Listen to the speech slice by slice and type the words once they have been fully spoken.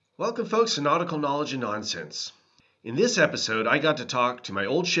Welcome, folks, to Nautical Knowledge and Nonsense. In this episode, I got to talk to my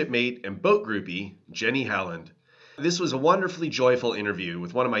old shipmate and boat groupie, Jenny Haaland. This was a wonderfully joyful interview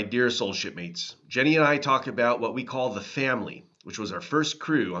with one of my dearest old shipmates. Jenny and I talk about what we call the family, which was our first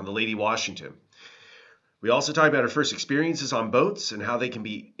crew on the Lady Washington. We also talk about our first experiences on boats and how they can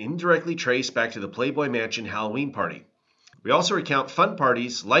be indirectly traced back to the Playboy Mansion Halloween party. We also recount fun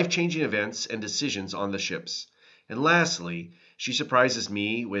parties, life-changing events, and decisions on the ships. And lastly, she surprises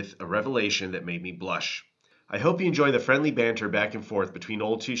me with a revelation that made me blush. I hope you enjoy the friendly banter back and forth between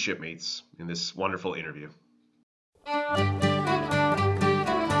old two shipmates in this wonderful interview.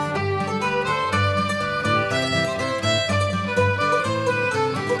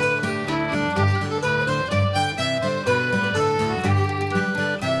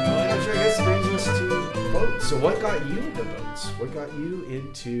 So what got you into boats? What got you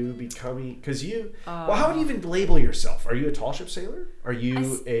into becoming, because how would you even label yourself? Are you a tall ship sailor? Are you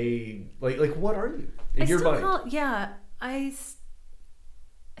what are you in your mind? I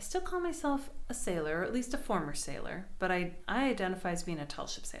still call myself a sailor, or at least a former sailor, but I identify as being a tall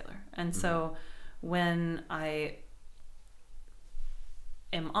ship sailor. And so when I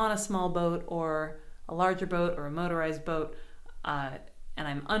am on a small boat or a larger boat or a motorized boat, and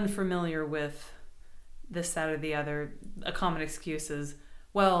I'm unfamiliar with this, that, or the other, a common excuse is,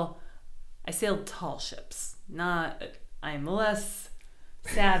 well, I sailed tall ships, I'm less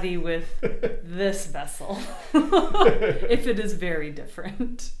savvy with this vessel, if it is very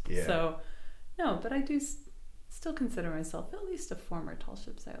different. Yeah. So, no, but I do still consider myself at least a former tall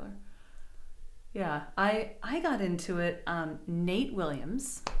ship sailor. Yeah, I got into it. Nate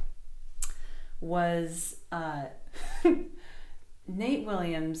Williams was, Nate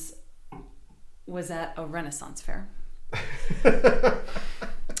Williams was at a Renaissance fair.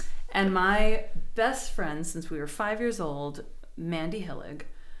 And my best friend, since we were 5 years old, Mandy Hillig,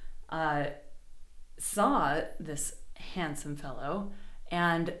 saw this handsome fellow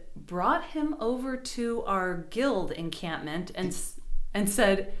and brought him over to our guild encampment and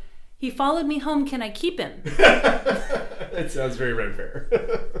said, "He followed me home, can I keep him?" That sounds very Ren Fair.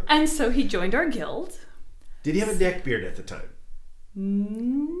 And so he joined our guild. Did he have a neck beard at the time?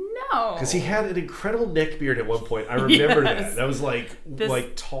 No. Because he had an incredible neck beard at one point. I remember that. That was like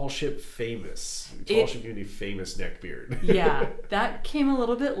tall ship famous. Tall ship community famous neck beard. Yeah. That came a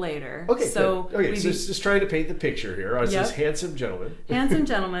little bit later. Okay. So just trying to paint the picture here. I was this handsome gentleman. Handsome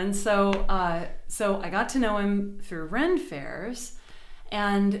gentleman. So I got to know him through Ren fairs,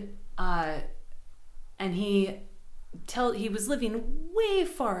 and he was living way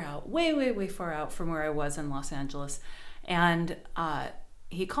far out, way far out from where I was in Los Angeles. And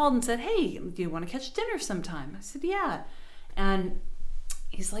he called and said, "Hey, do you want to catch dinner sometime?" I said, "Yeah." And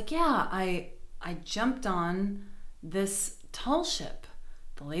he's like, "Yeah, I jumped on this tall ship,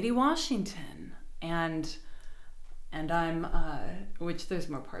 the Lady Washington, and I'm which there's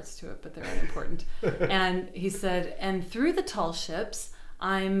more parts to it, but they're unimportant." And he said, "And through the tall ships,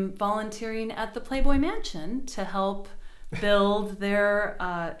 I'm volunteering at the Playboy Mansion to help build their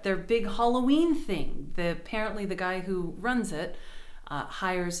big Halloween thing. Apparently the guy who runs it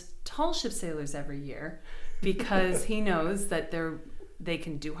hires tall ship sailors every year because he knows that they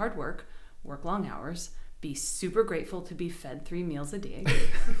can do hard work long hours, be super grateful to be fed 3 meals a day,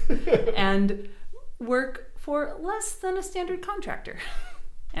 and work for less than a standard contractor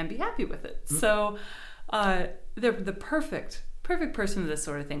and be happy with it." So they're the perfect person for this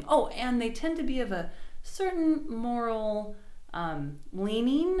sort of thing. Oh, and they tend to be of a certain moral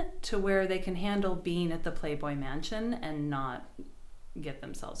leaning to where they can handle being at the Playboy Mansion and not get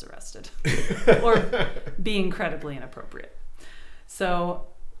themselves arrested or be incredibly inappropriate. So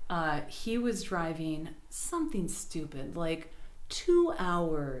he was driving something stupid, like 2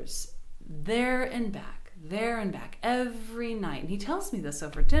 hours there and back every night. And he tells me this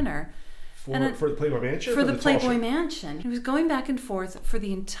over dinner. For the Playboy Mansion? For the Playboy Mansion. He was going back and forth for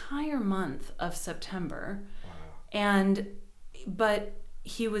the entire month of September. Wow. But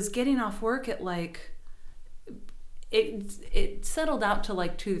he was getting off work at it settled out to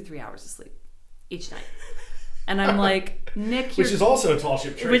 2 to 3 hours of sleep each night. And I'm like, "Nick, which is also a tall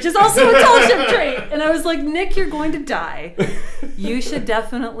ship trait. Which is also a tall ship trait. And I was like, "Nick, you're going to die. You should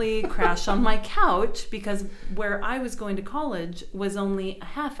definitely crash on my couch," because where I was going to college was only a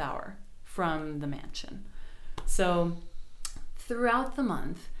half hour from the mansion. So throughout the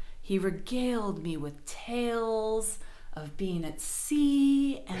month, he regaled me with tales of being at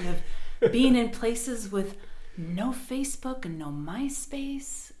sea and of being in places with no Facebook and no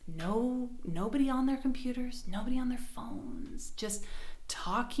MySpace, nobody on their computers, nobody on their phones, just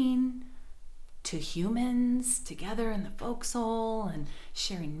talking to humans together in the forecastle and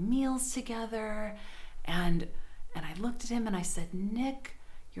sharing meals together. And I looked at him and I said, Nick,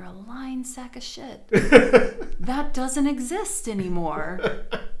 you're a lying sack of shit. That doesn't exist anymore.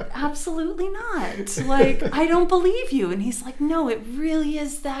 Absolutely not. Like, I don't believe you. And he's like, no, it really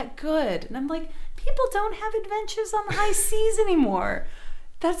is that good. And I'm like, people don't have adventures on the high seas anymore.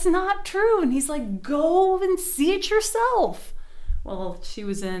 That's not true. And he's like, go and see it yourself. Well, she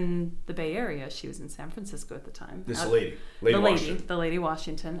was in the Bay Area. She was in San Francisco at the time. Lady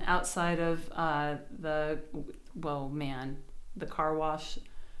Washington, outside of the car wash.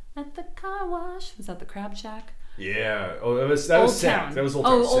 At the car wash. Was that the Crab Shack? Yeah. Oh, that was Sac. That was Old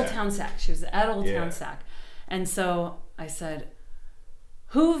Town Sac. Old Town Sac. She was at Old Town Sac. And so I said,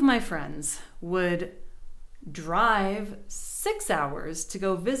 who of my friends would drive 6 hours to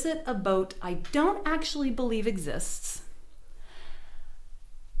go visit a boat I don't actually believe exists?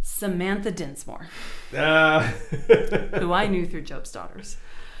 Samantha Dinsmore. Who I knew through Job's Daughters.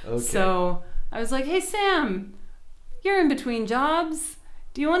 Okay. So I was like, hey, Sam, you're in between jobs.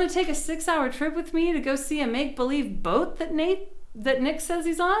 Do you want to take a 6-hour trip with me to go see a make-believe boat that Nick says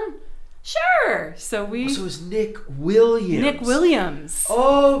he's on? Sure. So it's Nick Williams. Nick Williams.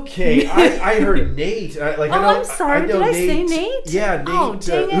 Okay, I heard Nate. I'm sorry. Did I say Nate? Yeah, Nate. Oh,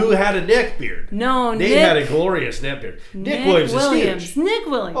 dang it. Who had a neck beard? No, Nate had a glorious neck beard. Nick Williams is huge. Nick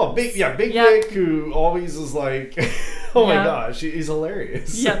Williams. Oh, big Nick, who always is like, oh my gosh, he's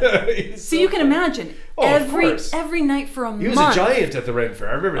hilarious. Yep. So you can imagine every night for a month. He was a giant at the Ren Fair.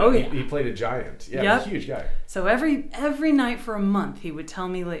 I remember that. He played a giant. Yeah, he was a huge guy. So every night for a month, he would tell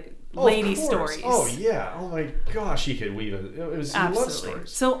me lady stories. Oh yeah. Oh my gosh, he could weave it. It was love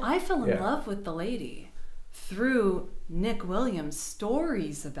stories. So I fell in love with the lady through Nick Williams'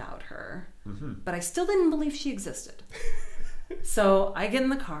 stories about her, but I still didn't believe she existed. So I get in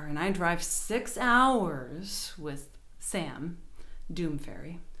the car and I drive 6 hours with Sam, Doom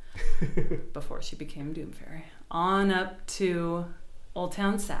Fairy, before she became Doom Fairy, on up to Old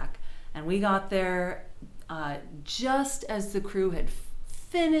Town Sac, and we got there just as the crew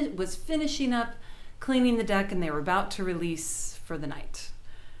was finishing up cleaning the deck and they were about to release for the night.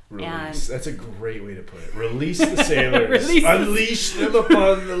 Release. That's a great way to put it. Release the sailors. Unleash them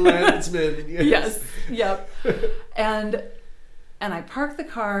upon the landsmen. Yes. Yep. And I parked the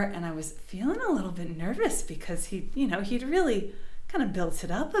car and I was feeling a little bit nervous because he'd really kind of built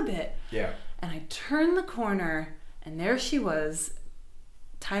it up a bit. Yeah. And I turned the corner and there she was,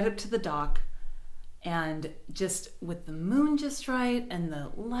 tied up to the dock. And just with the moon just right and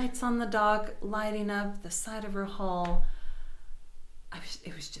the lights on the dock lighting up the side of her hull, I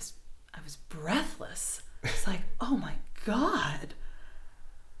was breathless. It's like, oh my God,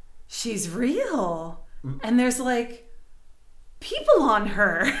 she's real. And there's like people on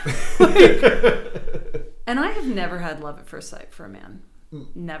her. And I have never had love at first sight for a man.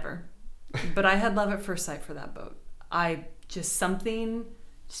 Never. But I had love at first sight for that boat. Something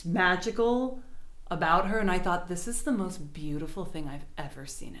magical about her, and I thought, this is the most beautiful thing I've ever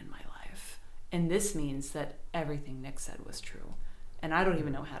seen in my life. And this means that everything Nick said was true. And I don't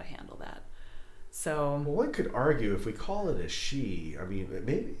even know how to handle that. So, well, one could argue if we call it a she, I mean,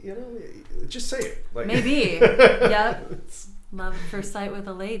 maybe, just say it. Maybe. Yep. Love at first sight with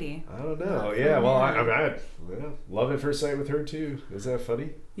a lady. I don't know. Yeah, well, I love at first sight with her too. Is that funny?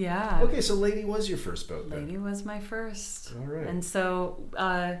 Yeah. Okay, so Lady was your first boat then. Lady was my first. All right. And so,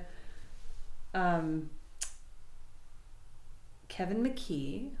 Kevin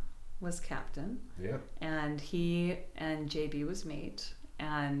McKee was captain. Yeah. And he and JB was mate.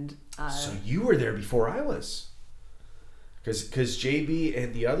 And so you were there before I was. Because JB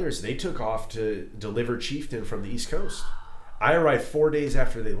and the others, they took off to deliver Chieftain from the East Coast. I arrived 4 days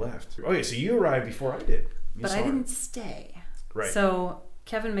after they left. Okay, so you arrived before I did. But I didn't stay. Right. So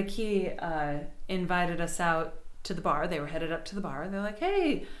Kevin McKee invited us out to the bar. They were headed up to the bar. They're like,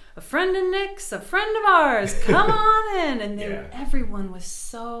 hey, a friend of Nick's, a friend of ours, come on in. And everyone was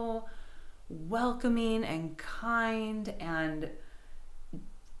so welcoming and kind and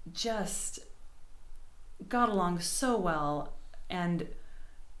just got along so well and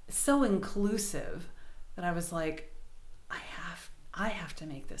so inclusive that I was like, I have to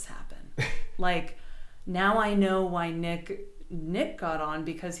make this happen. Like, now I know why Nick got on,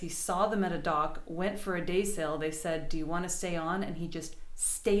 because he saw them at a dock, went for a day sail. They said, do you want to stay on? And he just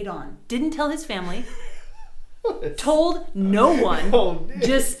stayed on. Didn't tell his family. Told no one.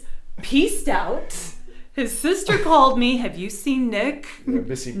 Just pieced out. His sister called me. Have you seen Nick?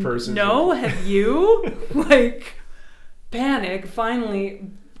 Missing person. No, have you? Like, panic.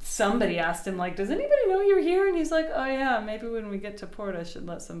 Finally somebody asked him, like, does anybody know you're here? And he's like, oh yeah, maybe when we get to port I should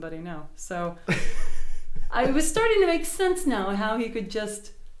let somebody know. So I was starting to make sense now how he could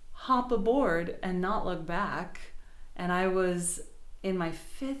just hop aboard and not look back. And I was in my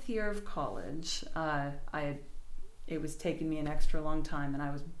 5th year of college. It was taking me an extra long time, and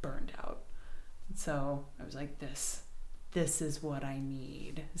I was burned out. So I was like, this is what I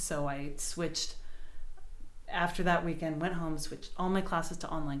need. So I switched. After that weekend, went home, switched all my classes to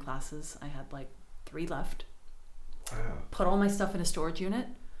online classes. I had like 3 left. Wow. Put all my stuff in a storage unit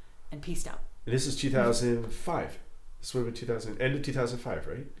and peaced out. And this is 2005. This would have been end of 2005,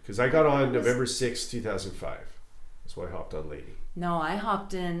 right? Because I got on November 6th, 2005. That's why I hopped on Lady. No, I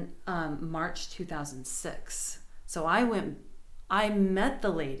hopped in March 2006. So I met the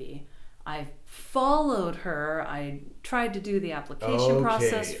lady. I followed her. I tried to do the application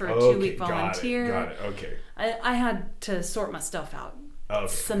process for a 2-week volunteer. Got it. Okay. I had to sort my stuff out. Okay,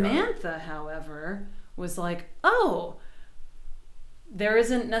 Samantha, however, was like, oh, there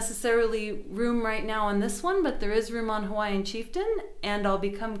isn't necessarily room right now on this one, but there is room on Hawaiian Chieftain, and I'll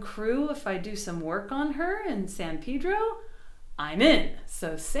become crew if I do some work on her in San Pedro. I'm in.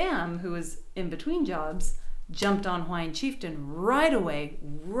 So Sam, who was in between jobs, jumped on Hawaiian Chieftain right away,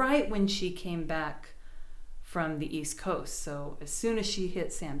 right when she came back from the East Coast. So as soon as she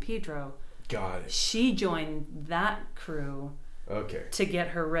hit San Pedro, got it. She joined that crew to get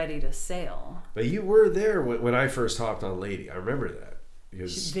her ready to sail. But you were there when I first hopped on Lady. I remember that.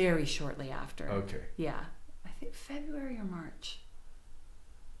 Because... Very shortly after. Okay. Yeah. I think February or March.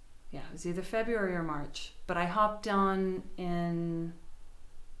 Yeah, it was either February or March. But I hopped on in...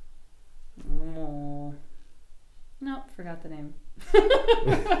 Nope, forgot the name.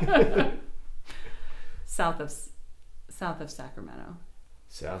 South of Sacramento.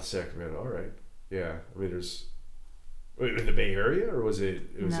 South Sacramento, all right. Yeah, I mean, there's in the Bay Area, or was it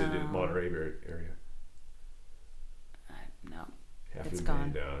in Monterey area? No, Half it's of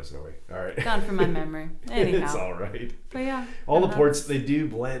gone. No, there's no way. All right, gone from my memory. Anyhow, it's all right. But yeah, all the ports, they do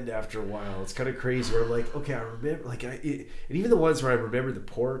blend after a while. It's kind of crazy. Where I'm like, okay, I remember, like, and even the ones where I remember the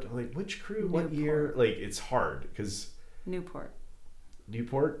port, I'm like, which crew, what year? Like, it's hard because Newport.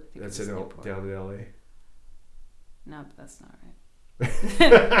 That's down in LA. No, that's not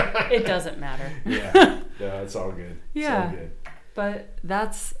right. It doesn't matter. Yeah, it's all good. Yeah, it's all good. But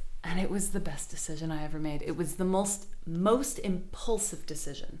and it was the best decision I ever made. It was the most impulsive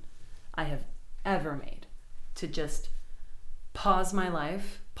decision I have ever made, to just pause my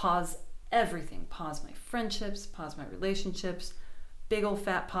life, pause everything, pause my friendships, pause my relationships, big old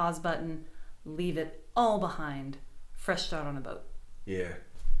fat pause button, leave it all behind, fresh start on a boat. Yeah.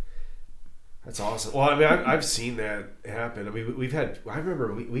 That's awesome. Well, I mean, I've seen that happen. I mean, I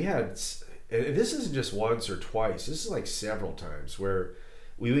remember we had, and this isn't just once or twice, this is like several times where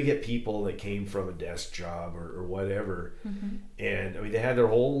we would get people that came from a desk job or whatever. Mm-hmm. And I mean, they had their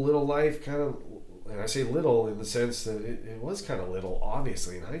whole little life kind of, and I say little in the sense that it was kind of little,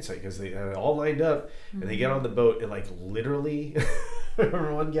 obviously, in hindsight, because they had it all lined up. Mm-hmm. And they get on the boat and, like, literally, I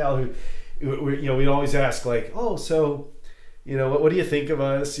remember one gal who, we'd always ask, like, oh, so, what do you think of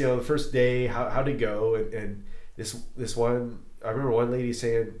us? The first day, how'd it go? And this one, I remember one lady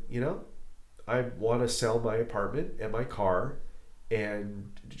saying, I want to sell my apartment and my car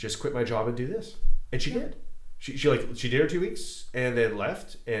and just quit my job and do this. And she did. She did her 2 weeks and then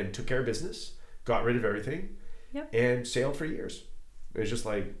left and took care of business, got rid of everything, and sailed for years. It was just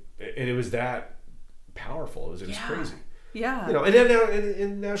like, and it was that powerful. It was crazy. Yeah. And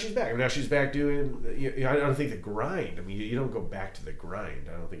then now she's back. And now she's back doing, I don't think the grind. I mean, you don't go back to the grind.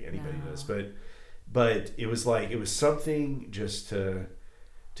 I don't think anybody does. But it was like, it was something just to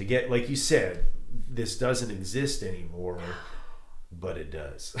get, like you said, this doesn't exist anymore, but it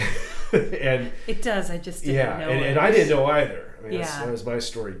does. And it does. I just didn't know and I didn't know either. I mean, that was my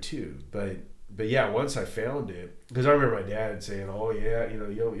story too. But yeah, once I found it, because I remember my dad saying, "Oh yeah,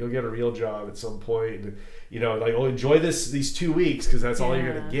 you'll get a real job at some point, and like, oh, enjoy these 2 weeks because that's all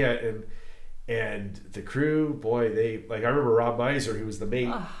you're gonna get." And the crew, boy, they, like, I remember Rob Miser, who was the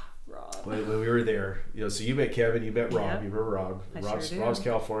mate. Rob. When we were there, so you met Kevin, you met Rob. You remember Rob? Rob's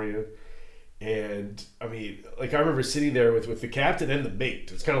California. And I mean, like, I remember sitting there with the captain and the mate.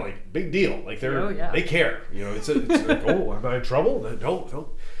 It's kind of like big deal. Like they care. It's like, oh, am I in trouble?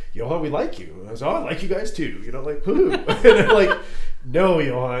 No. Johan, we like you. And I was, I like you guys too. Like, who? And they're like, no,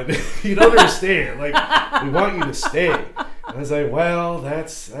 Johan, you don't understand. Like, we want you to stay. And I was like, well,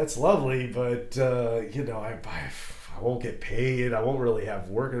 that's lovely, but I won't get paid. I won't really have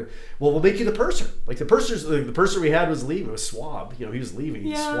work. Well, we'll make you the purser. Like the purser we had was leaving. It was Swab. He was leaving.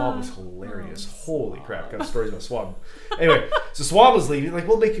 Yeah. Swab was hilarious. Holy crap! Got stories about Swab. Anyway, so Swab was leaving. Like,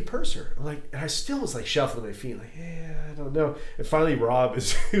 we'll make you purser. I'm like, and I still was like shuffling my feet. Like, yeah, I don't know. And finally, Rob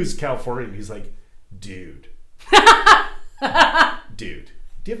who's Californian. He's like, dude, do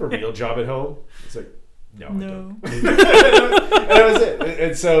you have a real job at home? It's like, no. I don't. And that was it.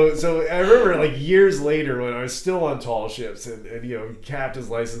 And so I remember like years later when I was still on tall ships and captain's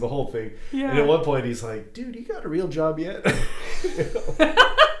license, the whole thing. Yeah. And at one point he's like, dude, you got a real job yet?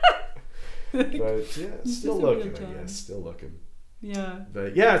 But yeah, still looking, I guess. Still looking. Yeah.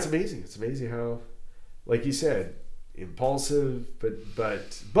 But yeah, it's amazing. It's amazing how, like you said, impulsive,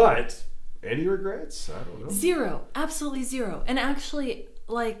 but any regrets? I don't know. Zero. Absolutely zero. And actually,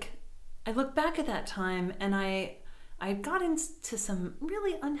 like, I look back at that time and I got into some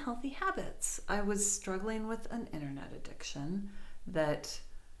really unhealthy habits. I was struggling with an internet addiction that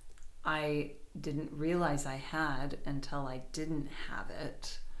I didn't realize I had until I didn't have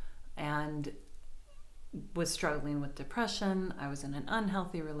it, and was struggling with depression. I was in an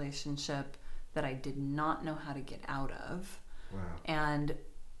unhealthy relationship that I did not know how to get out of. Wow. And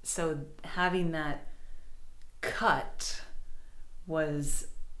so having that cut was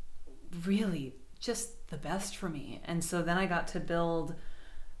really just the best for me. And so then I got to build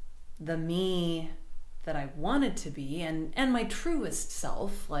the me that I wanted to be and my truest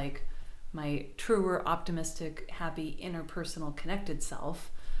self, like my truer, optimistic, happy, interpersonal, connected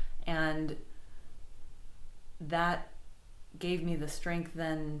self. And that gave me the strength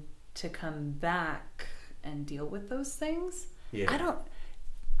then to come back and deal with those things. Yeah. I don't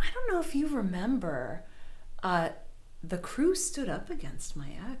know if you remember, the crew stood up against my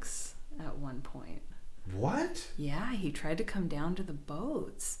ex at one point. What? Yeah, he tried to come down to the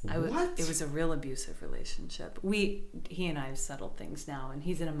boats. What? It was a real abusive relationship. He and I have settled things now, and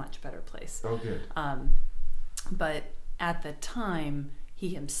he's in a much better place. Oh, good. But at the time, he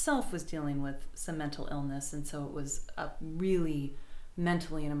himself was dealing with some mental illness, and so it was a really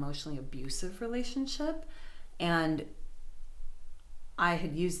mentally and emotionally abusive relationship. And I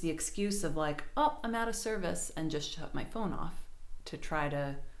had used the excuse of like, oh, I'm out of service, and just shut my phone off to try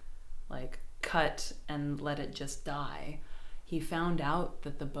to like cut and let it just die. He found out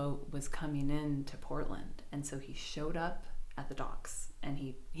that the boat was coming in to Portland, and so he showed up at the docks, and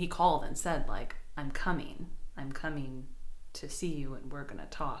he called and said like, I'm coming to see you, and we're gonna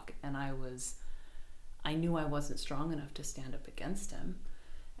talk. And I knew I wasn't strong enough to stand up against him,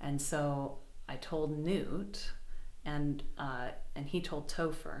 and so I told Newt, and he told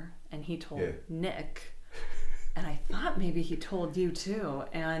Topher, and he told Nick, and I thought maybe he told you too,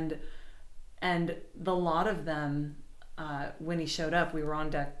 and the lot of them, when he showed up, we were on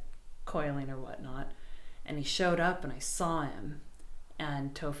deck coiling or whatnot, and he showed up and I saw him,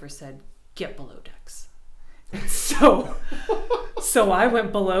 and Topher said, get below decks. And so I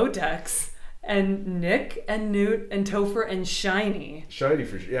went below decks, and Nick and Newt and Topher and Shiny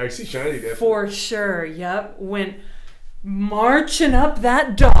for sure. Yeah, I see Shiny definitely. For sure, yep, went marching up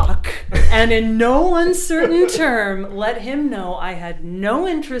that dock, and in no uncertain term let him know I had no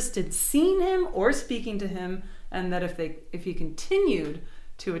interest in seeing him or speaking to him, and that if he continued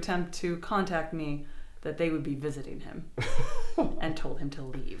to attempt to contact me, that they would be visiting him, and told him to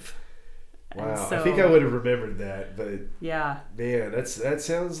leave. Wow, so, I think I would have remembered that, but yeah, man, that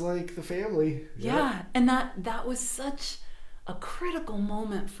sounds like the family. Yeah, and that was such a critical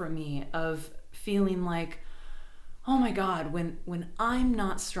moment for me of feeling like, oh my God, when I'm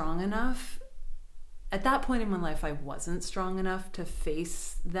not strong enough, at that point in my life, I wasn't strong enough to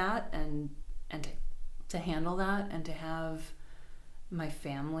face that and to handle that, and to have my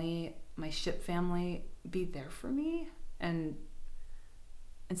family, my ship family, be there for me and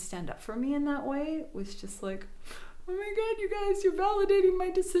stand up for me in that way, was just like, oh my God, you guys, you're validating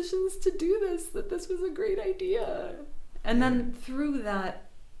my decisions to do this, that this was a great idea. And then through that,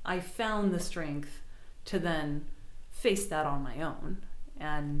 I found the strength to then face that on my own.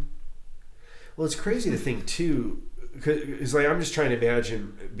 And well, it's crazy to think too, because like I'm just trying to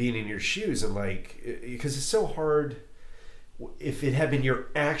imagine being in your shoes, and like, because it's so hard. If it had been your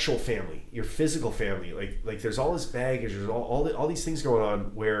actual family, your physical family, like there's all this baggage, there's all these things going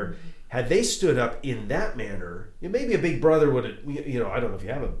on, where had they stood up in that manner, maybe a big brother would have, I don't know if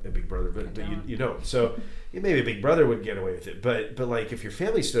you have a big brother, but you don't. So maybe a big brother would get away with it. But like if your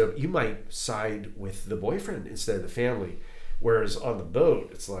family stood up, you might side with the boyfriend instead of the family. Whereas on the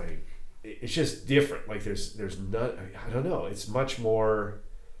boat, it's like, it's just different. Like there's not, I don't know. It's much more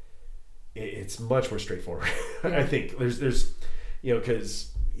straightforward. Yeah. I think there's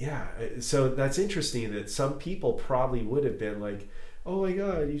because yeah, so that's interesting that some people probably would have been like, oh my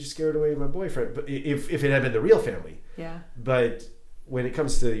God, you just scared away my boyfriend. But if it had been the real family. Yeah. But when it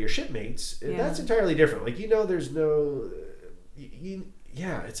comes to your shipmates, that's entirely different. Like, there's no,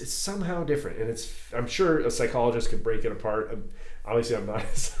 it's somehow different. And I'm sure a psychologist could break it apart. Obviously, I'm not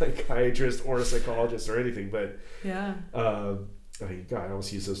a psychiatrist or a psychologist or anything, but yeah. I mean, God, I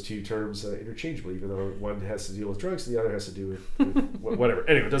almost use those two terms interchangeably, even though one has to deal with drugs and the other has to do with whatever.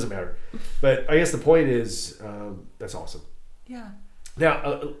 Anyway, it doesn't matter. But I guess the point is, that's awesome. Yeah.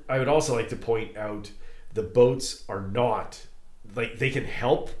 Now, I would also like to point out the boats are not, like, they can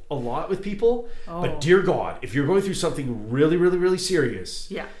help a lot with people, but dear God, if you're going through something really, really, really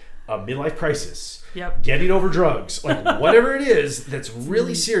serious, a midlife crisis, getting over drugs, like whatever it is that's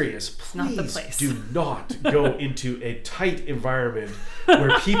really serious, please do not go into a tight environment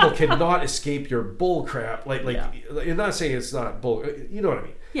where people cannot escape your bull crap. Like you're not saying it's not bull, you know what I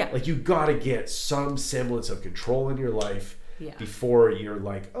mean? Yeah. Like, you got to get some semblance of control in your life before you're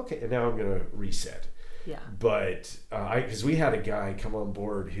like, okay, and now I'm going to reset. Yeah. But because we had a guy come on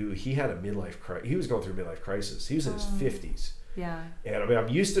board who he had a midlife crisis. He was going through a midlife crisis. He was in his 50s. Yeah. And I mean, I'm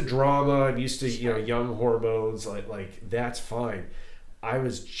used to drama. I'm used to young hormones. Like that's fine. I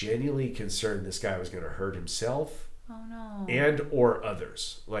was genuinely concerned this guy was going to hurt himself. Oh no. And or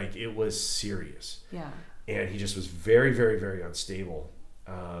others. Like, it was serious. Yeah. And he just was very, very, very unstable.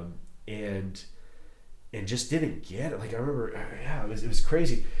 And just didn't get it. Like, I remember, it was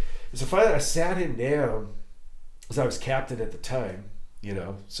crazy. So finally I sat him down, because I was captain at the time,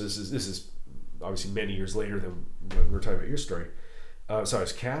 so this is obviously many years later than when we're talking about your story. So I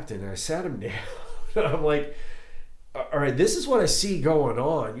was captain, and I sat him down, and I'm like, all right, this is what I see going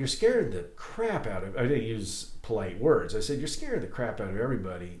on. You're scaring the crap out of, I didn't use polite words. I said, you're scaring the crap out of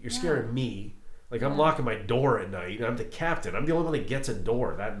everybody. You're scaring me. Like, I'm locking my door at night, and I'm the captain. I'm the only one that gets a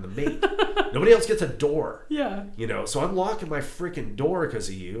door, that and the mate. Nobody else gets a door. Yeah. So I'm locking my freaking door because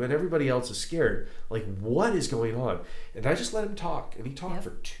of you, and everybody else is scared. Like, what is going on? And I just let him talk, and he talked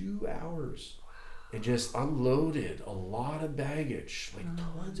for 2 hours and just unloaded a lot of baggage, like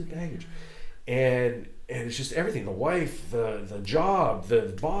tons of baggage. And it's just everything, the wife, the job,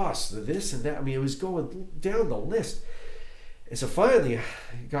 the boss, the this and that. I mean, it was going down the list. And so finally, I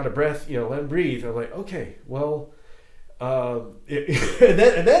got a breath, let him breathe. I'm like, okay, well, and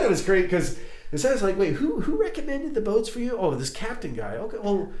then it was great because I was like, wait, who recommended the boats for you? Oh, this captain guy. Okay,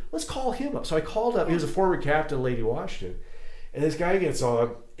 well, let's call him up. So I called up. He was a former captain of Lady Washington. And this guy gets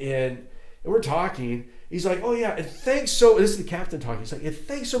on, and we're talking. He's like, oh, yeah, and thanks so, this is the captain talking. He's like, and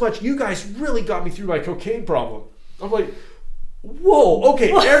thanks so much. You guys really got me through my cocaine problem. I'm like, whoa,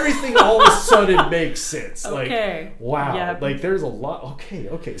 okay, everything all of a sudden makes sense. Okay. Like, wow. Yeah. Like, there's a lot.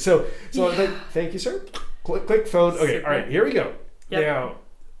 Okay. So I was like, thank you, sir. Click phone. Okay, super. All right, here we go. Yep. Now,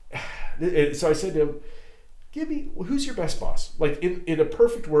 so I said to him, give me, who's your best boss? Like, in a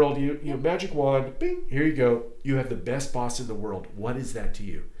perfect world, you magic wand, bing, here you go. You have the best boss in the world. What is that to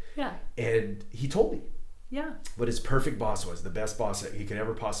you? Yeah. And he told me. Yeah. What his perfect boss was, the best boss that he could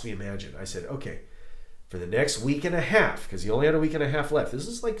ever possibly imagine. I said, okay, for the next week and a half, because he only had a week and a half left. This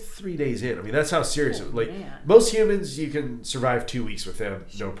is like 3 days in. I mean, that's how serious it was. Like, most humans, you can survive 2 weeks with them,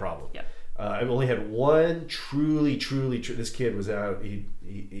 no problem. Yeah. I've only had one truly, this kid was out.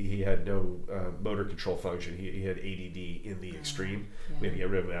 He had no motor control function. He had ADD in the extreme. Yeah. We had to get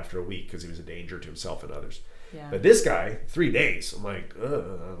rid of him after a week because he was a danger to himself and others. Yeah. But this guy, 3 days, I'm like, I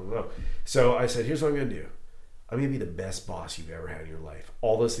don't know. So I said, here's what I'm going to do. I'm going to be the best boss you've ever had in your life.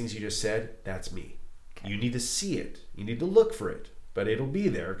 All those things you just said, that's me. Okay. You need to see it. You need to look for it. But it'll be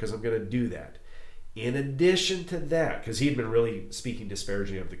there because I'm going to do that. In addition to that, because he'd been really speaking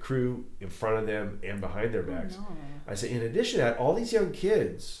disparagingly of the crew in front of them and behind their backs. Oh, no. I said, in addition to that, all these young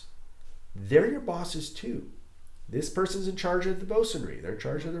kids, they're your bosses too. This person's in charge of the bosunry. They're in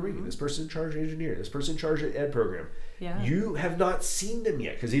charge of the rigging. This person's in charge of engineering. This person's in charge of the ed program. Yeah. You have not seen them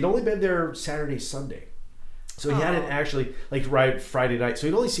yet because he'd only been there Saturday, Sunday. So he hadn't actually, like, right Friday night. So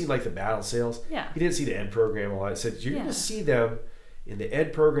he'd only seen, like, the battle sails. Yeah. He didn't see the ed program a lot. I said, you're going to see them in the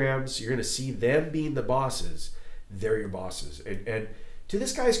ed programs. You're going to see them being the bosses. They're your bosses. And to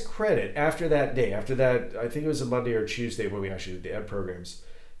this guy's credit, after that day, I think it was a Monday or Tuesday when we actually did the ed programs,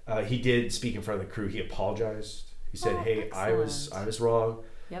 he did speak in front of the crew. He apologized. He said, "Hey, excellent. I was wrong.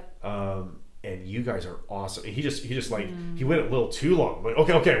 Yep. And you guys are awesome." And he just like he went a little too long. I'm like,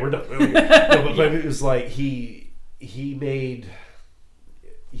 okay, we're done. But it was like he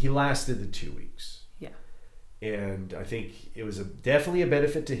lasted the 2 weeks. Yeah. And I think it was definitely a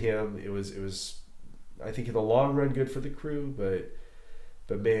benefit to him. It was I think in the long run good for the crew, but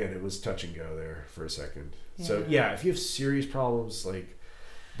man, it was touch and go there for a second. Yeah. So yeah, if you have serious problems, like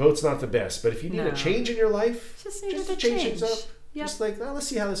Boat's not the best, but if you need a change in your life, just to change things up, Yep. just like, let's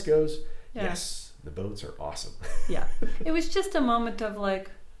see how this goes. Yeah. Yes, the boats are awesome. Yeah. It was just a moment of like,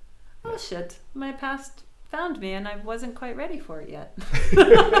 oh shit, my past found me and I wasn't quite ready for it yet.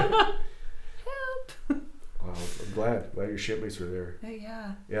 Help. Well, I'm glad your shipmates were there.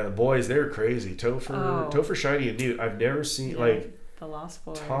 Yeah. Yeah, the boys, they were crazy. Topher, Shiny, and Newt. I've never seen the Lost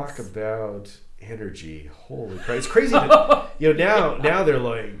Boys. Talk about energy. Holy Christ, it's crazy. Now they're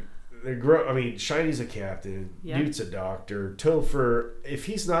like Shiny's a captain. Yeah. Newt's a doctor. Topher, if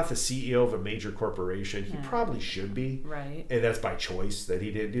he's not the CEO of a major corporation, he probably should be. Right. And that's by choice that he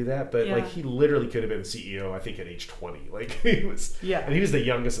didn't do that. But he literally could have been a CEO. I think at age 20. Like he was. Yeah. And he was the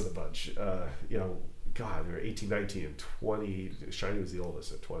youngest of the bunch. God, they were 18, 19, and 20. Shiny was the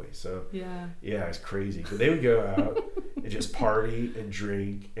oldest at 20. So, yeah, it's crazy. But they would go out and just party and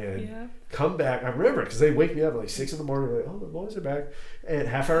drink and come back. I remember because they wake me up at like 6 in the morning. Like, oh, the boys are back. And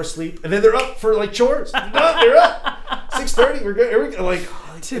half hour sleep. And then they're up for like chores. No, they're up. 6:30, we're good. Here we go. Like,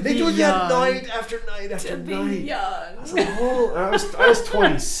 they do that night after night after night. Young. I was like, I was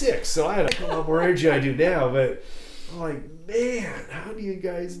 26, so I had a lot more energy than I do now. But I'm like, man, how do you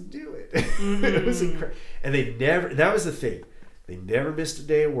guys do it? It was incredible. And that was the thing. They never missed a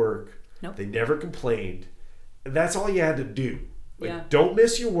day of work. Nope. They never complained. And that's all you had to do. Like, don't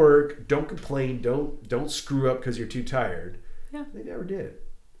miss your work. Don't complain. Don't screw up because you're too tired. Yeah. They never did.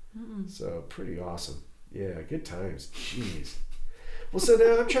 So pretty awesome. Yeah, good times. Jeez. Well, so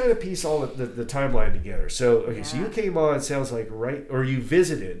now I'm trying to piece all the timeline together. So, so you came on, sounds like, right? Or you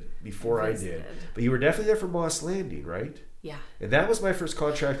visited before I did. But you were definitely there for Moss Landing, right? Yeah. And that was my first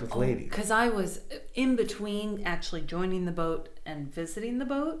contract with Lady. Because I was in between actually joining the boat and visiting the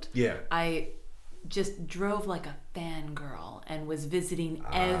boat. Yeah. I just drove like a fangirl and was visiting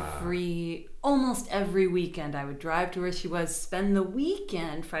almost every weekend. I would drive to where she was, spend the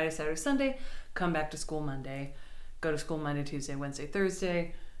weekend, Friday, Saturday, Sunday, come back to school Monday, go to school Monday, Tuesday, Wednesday,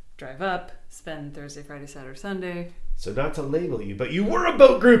 Thursday, drive up, spend Thursday, Friday, Saturday, Sunday. So not to label you, but you were a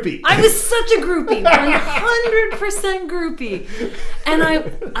boat groupie. I was such a groupie, 100% groupie. And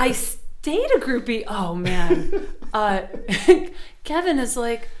I stayed a groupie. Oh, man. Kevin is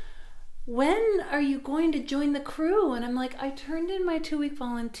like, when are you going to join the crew? And I'm like, I turned in my 2-week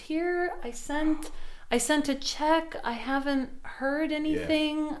volunteer. I sent a check. I haven't heard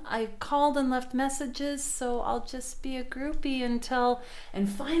anything. Yeah. I called and left messages, so I'll just be a groupie until... And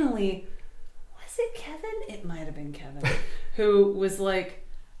finally... Was it Kevin? It might have been Kevin, who was like,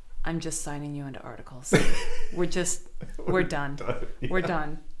 I'm just signing you into articles. We're done. Yeah. We're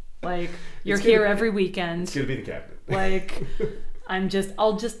done. Like, you're here every weekend. It's going to be the captain. Like,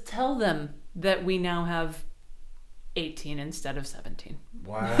 I'll just tell them that we now have 18 instead of 17.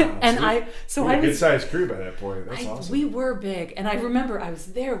 Wow. And I was a good sized crew by that point. That's awesome. We were big. And I remember I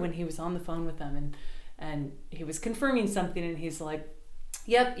was there when he was on the phone with them and he was confirming something and he's like,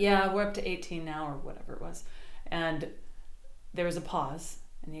 yep, yeah, we're up to 18 now or whatever it was. And there was a pause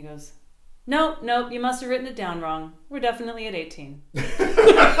and he goes, nope, you must have written it down wrong. We're definitely at 18.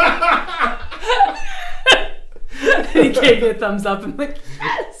 He gave me a thumbs up. I'm like,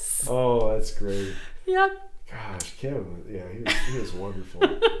 yes. Oh, that's great. Yep. Gosh, Kevin, he was wonderful.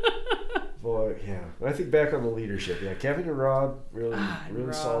 Boy, yeah. When I think back on the leadership, Kevin and Rob, really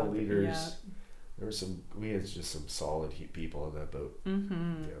solid leaders. Yeah. We had just some solid people on that boat.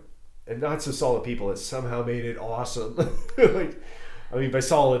 Mm-hmm. Yeah. And not so solid people that somehow made it awesome. By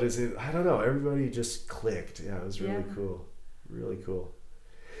solid I don't know, everybody just clicked. Yeah, it was really cool. Really cool.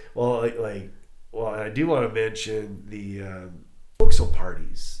 Well, I do want to mention the forecastle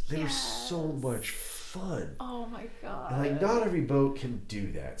parties. They were so much fun. Oh my God. And not every boat can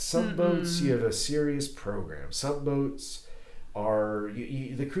do that. Some boats, you have a serious program. Some boats are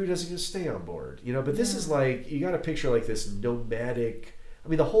the crew doesn't just stay on board, but this is like, you got to picture like this nomadic.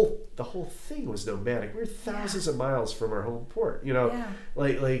 The whole thing was nomadic. We were thousands of miles from our home port,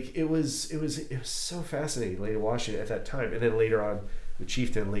 like it was so fascinating. Lady Washington at that time, and then later on with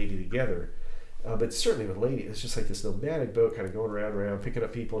Chieftain and Lady together, but certainly with Lady, it's just like this nomadic boat kind of going around picking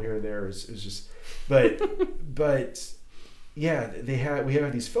up people here and there. It was just, but yeah, we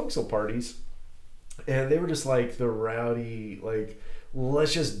had these forecastle parties. And they were just like the rowdy, like,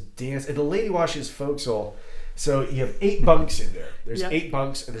 let's just dance. And the Lady Washington's forecastle, so you have 8 bunks in there. There's 8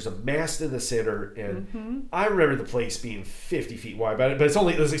 bunks, and there's a mast in the center. And I remember the place being 50 feet wide, but it's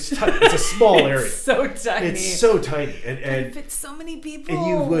a small area. It's so tiny. It's so tiny. And it fits so many people. And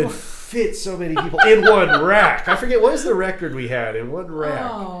you would fit so many people in one rack. I forget, what was the record we had in one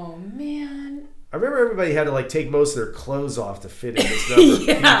rack? Oh, man. I remember everybody had to take most of their clothes off to fit in this number of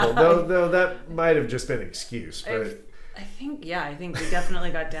people. No, that might have just been an excuse. But I I think we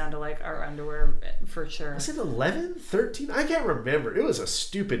definitely got down to like our underwear for sure. Was it 11, 13? I can't remember. It was a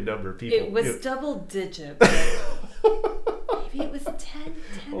stupid number of people. It was double digit. But maybe it was 10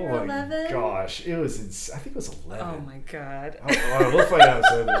 or 11. Oh my gosh, I think it was 11. Oh my god. We'll find out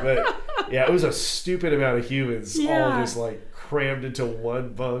soon. But yeah, it was a stupid amount of humans all just like crammed into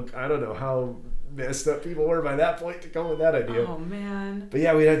one bunk. I don't know how messed up people were by that point to come with that idea. Oh man. But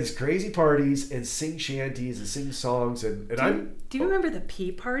yeah, we had these crazy parties and sing shanties and sing songs and do you remember the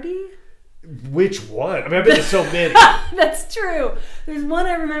pee party? Which one? I mean, I've been to so many. That's true. There's one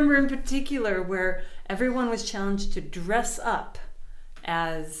I remember in particular where everyone was challenged to dress up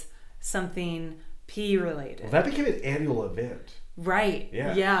as something pee related. Well, that became an annual event. Right.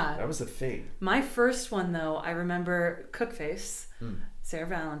 Yeah. That was the thing. My first one though, I remember Cookface, Sarah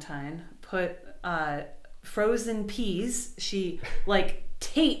Valentine, put frozen peas. She like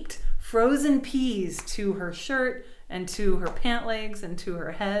taped frozen peas to her shirt and to her pant legs and to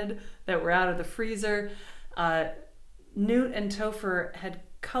her head that were out of the freezer. Newt and Topher had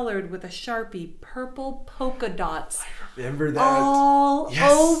colored with a Sharpie purple polka dots. I remember that. All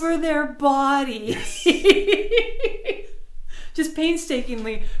over their body. Yes. Just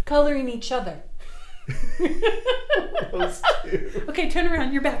painstakingly coloring each other. Those two. Okay, turn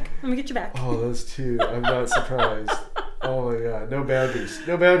around. You're back. Let me get you back. Oh, those two. I'm not surprised. Oh my god. No boundaries.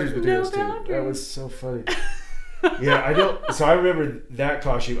 No boundaries between those two. That was so funny. Yeah, I don't. So I remember that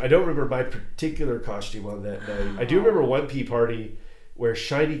costume. I don't remember my particular costume on that night. I do remember one pee party where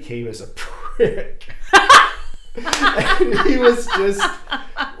Shiny came as a prick. And he was just.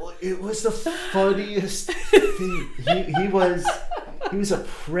 It was the funniest thing. He was a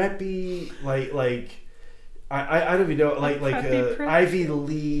preppy like I don't even know like a Ivy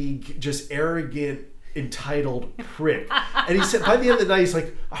League just arrogant entitled prick. And he said by the end of the night he's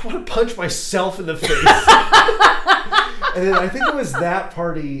like, I want to punch myself in the face. And then I think it was that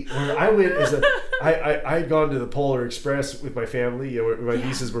party where I went as I had gone to the Polar Express with my family. My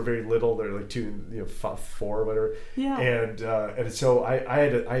nieces were very little; they're like 2, 4 or whatever. Yeah. And so I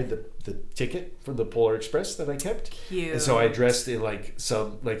had the ticket from the Polar Express that I kept. Cute. And so I dressed in like a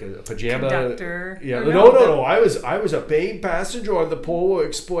pajama. Conductor. Yeah. No. I was a paying passenger on the Polar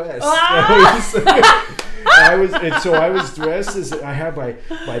Express. Ah! I was dressed as I had my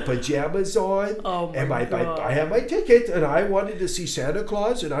pajamas on, and I had my ticket, and I wanted to see Santa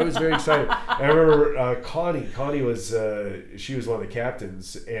Claus, and I was very excited. I remember Connie. Connie was she was one of the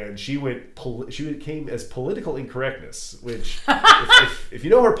captains, and she came as political incorrectness, which if you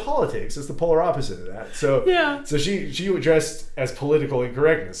know her politics, it's the polar opposite of that. So she was dressed as political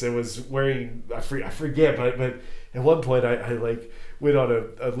incorrectness and was wearing I forget, but at one point I like went on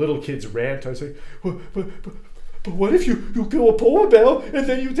a little kid's rant. I was like, but what if you kill a polar bear and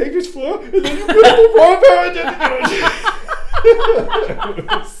then you take his fur and then you kill a polar bear and then it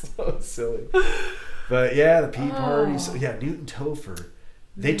was so silly. But yeah, the pee party. So yeah, Newt and Topher,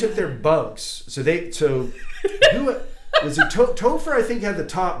 they took their bunks. So who was it? Topher I think had the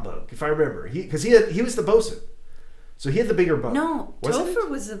top bunk if I remember. He was the bosun. So he had the bigger bunk. No, Topher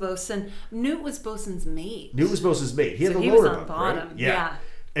was the bosun. Newt was bosun's mate. He had the lower was on bunk, bottom. Right? Yeah.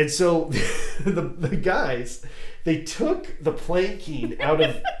 And so the guys, they took the planking out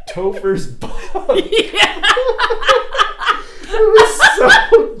of Topher's bunk. Yeah. It was so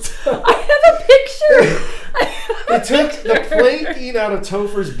dumb. I have a picture. They took the planking out of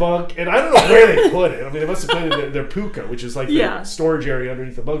Topher's bunk, and I don't know where they put it. I mean, they must have put it in their puka, which is like the storage area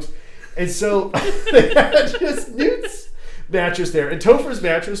underneath the bunks. And so they had just Newt's mattress there, and Topher's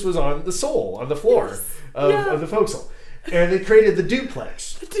mattress was on the floor of the forecastle. And they created the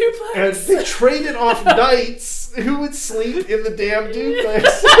duplex. And they traded off nights who would sleep in the damn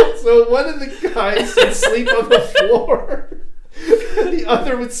duplex. So one of the guys would sleep on the floor. And the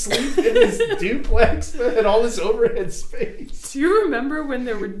other would sleep in his duplex that had all this overhead space. Do you remember when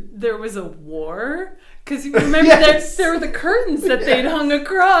there was a war? Because you remember there were the curtains that they'd hung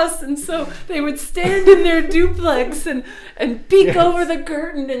across, and so they would stand in their duplex and peek over the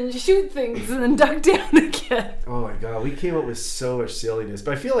curtain and shoot things and then duck down again. Oh my god, we came up with so much silliness,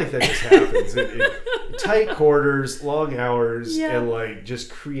 but I feel like that just happens. in tight quarters, long hours, and like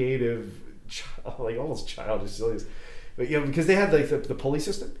just creative, like almost childish silliness. But because they had like the pulley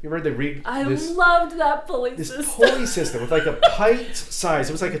system. You remember they rigged loved that pulley system. This pulley system with like a pint size.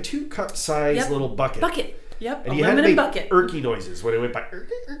 It was like a 2-cup size little bucket. Yep. And you had to make irky noises when it went by.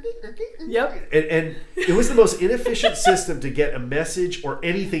 Yep. And it was the most inefficient system to get a message or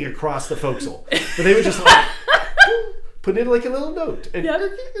anything across the forecastle. But they would just like put in like a little note and Yep.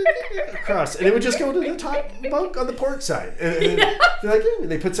 across, and it would just go to the top bunk on the port side. And they're like, and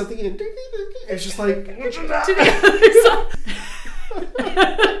they put something in. It's just like, To the other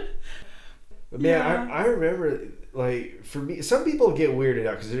side. man, I remember, like, for me, some people get weirded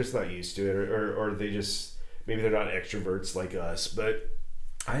out because they're just not used to it, or they just, maybe they're not extroverts like us. But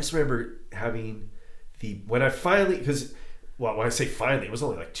I just remember having when I finally, because, well, when I say finally, it was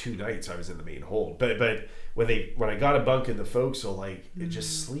only like 2 nights I was in the main hold. But when I got a bunk in the forecastle, like,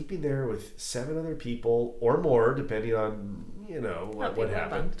 just sleeping there with 7 other people or more, depending on, what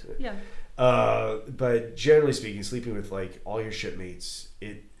happened. Yeah. But generally speaking, sleeping with like all your shipmates,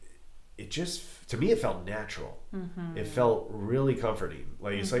 it just, to me, it felt natural. Mm-hmm. It felt really comforting.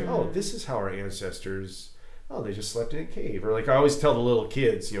 Like, it's like, oh, this is how our ancestors, they just slept in a cave. Or like I always tell the little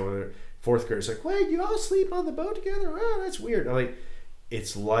kids, when they're 4th graders, like, wait, you all sleep on the boat together? Oh, that's weird. I'm like,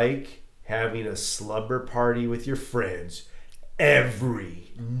 it's like having a slumber party with your friends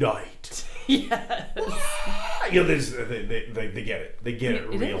every night. Yes. They get it. They get it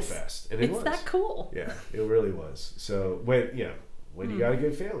real fast. And it's that cool. Yeah, it really was. So when you got a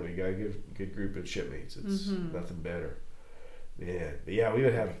good family, you got a good group of shipmates, it's nothing better. Man, but yeah, we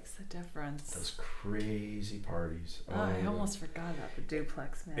would have makes a difference. Those crazy parties. I almost forgot about the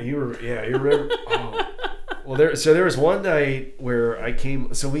duplex, man. And you remember? Well, there was one night where I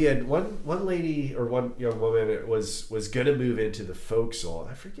came. So we had one lady or one young woman was gonna move into the forecastle.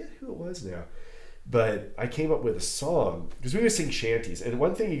 I forget who it was now, but I came up with a song because we would sing shanties. And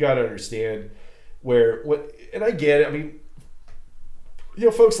one thing you got to understand, and I get it. I mean,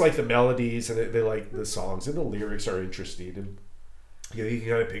 folks like the melodies and they like the songs and the lyrics are interesting, and you can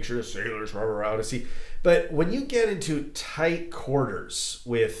kind of picture the sailors running around to sea. But when you get into tight quarters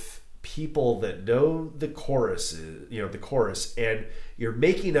with people that know the chorus, and you're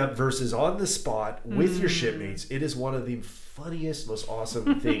making up verses on the spot with your shipmates, it is one of the funniest, most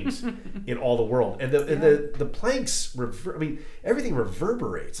awesome things in all the world. And the planks, everything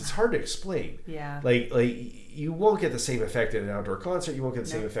reverberates. It's hard to explain. Yeah. Like you won't get the same effect in an outdoor concert. You won't get the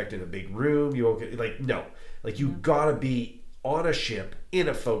same effect in a big room. You won't get you gotta be on a ship in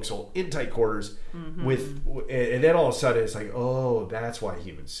a forecastle in tight quarters and then all of a sudden it's like, oh, that's why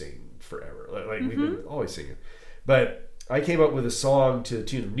humans sing forever. Like we've been always singing. But I came up with a song to the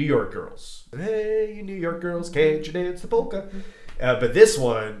tune of New York Girls. Hey, you New York girls, can't you dance the polka? But this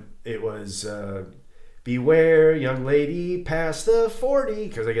one, it was beware, young lady, past the 40.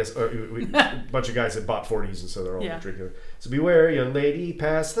 Because I guess a bunch of guys had bought 40s, and so they're all drinking. So beware, young lady,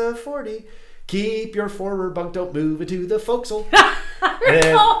 past the 40. Keep your forward bunk, don't move into the forecastle.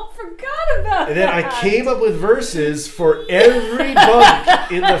 Forgot about And then I came up with verses for every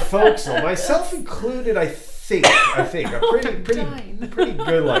bunk in the forecastle, myself included. I think I'm pretty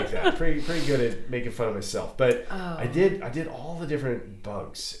good like that. Pretty good at making fun of myself. But I did all the different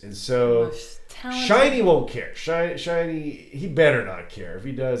bunks, and so Shiny won't care. Shiny, he better not care. If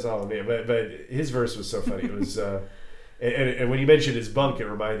he does, oh man. But his verse was so funny. It was, and when you mentioned his bunk, it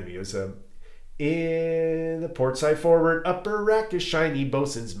reminded me. It was in the port side forward upper rack is Shiny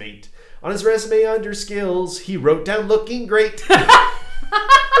bosun's mate. On his resume under skills, he wrote down looking great.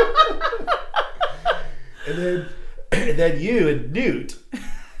 and then you and Newt,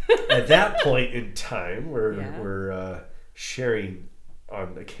 at that point in time, we're sharing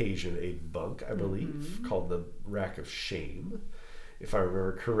on occasion a bunk, I believe, called the Rack of Shame, if I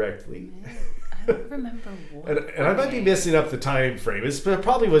remember correctly. I don't remember what. and I might be messing up the time frame. This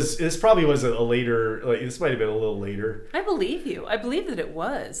probably was a later. Like this might have been a little later. I believe you. I believe that it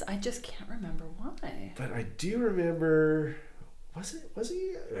was. I just can't remember why. But I do remember. Was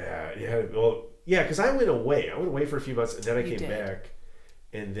he? Yeah. Well, yeah. Because I went away. For a few months, and then I came back,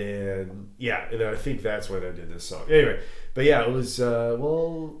 and then I think that's when I did this song. Anyway, but yeah, it was.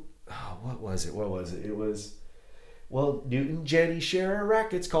 What was it? It was. Well, Newt and Jenny share a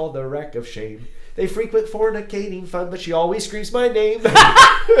rack. It's called the Rack of Shame. They frequent fornicating fun, but she always screams my name.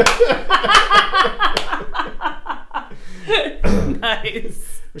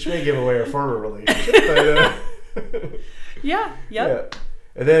 Nice. Which may give away our former relationship. But, yeah.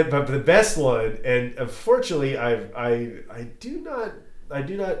 And then, but the best one, and unfortunately, I do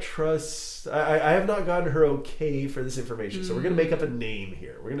not trust. I have not gotten her okay for this information. So we're gonna make up a name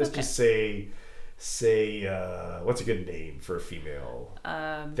here. We're gonna just say what's a good name for a female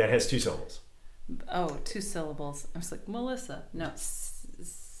that has 2 syllables? 2 syllables. I was like, Melissa. No.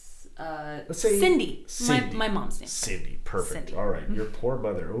 Let's say Cindy. My mom's name. Cindy. Perfect. Cindy. All right. Your poor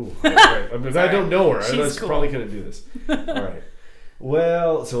mother. Ooh. All right. I don't know her. She's cool. Probably couldn't do this. All right.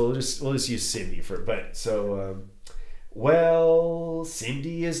 Well, so we'll just use Cindy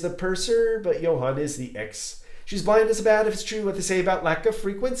Cindy is the purser, but Johann is the ex. She's blind as a bat if it's true what they say about lack of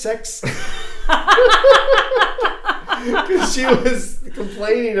frequent sex. Because she was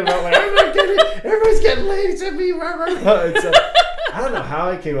complaining about like everybody's getting laid except me. I don't know how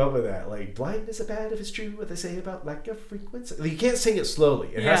I came up with that. Like, blind as a bat if it's true what they say about lack of frequent sex. You can't sing it slowly.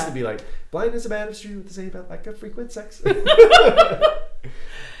 It has to be like, blind as a bat if it's true what they say about lack of frequent sex.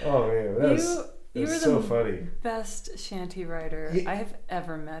 Oh man, that's so funny. Best shanty writer I have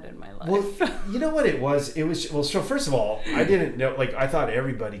ever met in my life. Well, you know what it was? So first of all, I didn't know. Like, I thought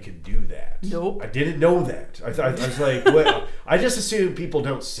everybody could do that. Nope. I didn't know that. I was like, well, I just assumed people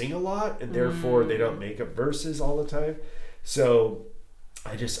don't sing a lot, and therefore they don't make up verses all the time. So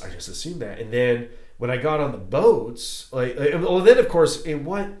I just assumed that. And then when I got on the boats, then of course, in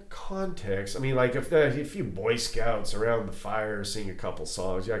what context? I mean, like if a few Boy Scouts around the fire sing a couple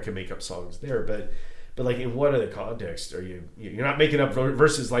songs, I could make up songs there. But like, in what other context are you're not making up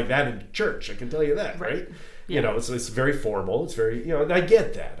verses like that in church? I can tell you that, right? Yeah. It's very formal. It's very, and I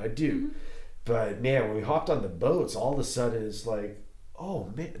get that. I do. Mm-hmm. But man, when we hopped on the boats, all of a sudden it's like,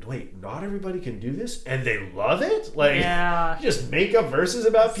 oh man, wait, not everybody can do this, and they love it. Like, you just make up verses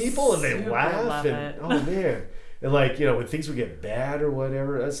about people, and they laugh, and oh man, and like when things would get bad or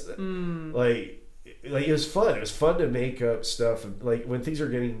whatever, that's like it was fun. It was fun to make up stuff. Like when things are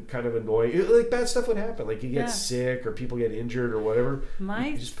getting kind of annoying, like bad stuff would happen. Like you get sick or people get injured or whatever.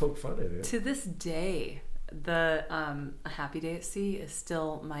 You just poke fun at it. To this day, the A Happy Day at Sea is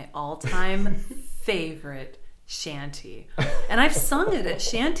still my all-time favorite shanty, and I've sung it at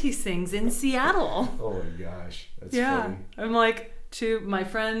Shanty Sings in Seattle. Oh my gosh, that's funny. I'm like, to my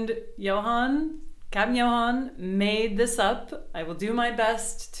friend Johan, Captain Johan made this up. I will do my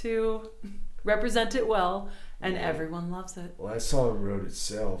best to represent it well, and everyone loves it. Well, that song wrote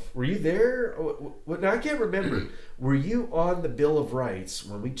itself. Were you there? Now I can't remember. Were you on the Bill of Rights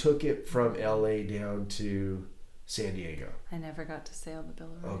when we took it from LA down to San Diego? I never got to sail the Bill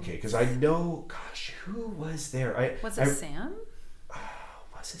of Rights. Okay, because I know, gosh, who was there? Was it Sam?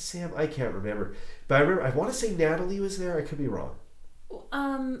 Was it Sam? I can't remember. But I want to say Natalie was there. I could be wrong.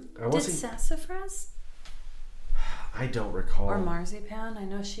 Did Sassafras? I don't recall. Or Marzipan? I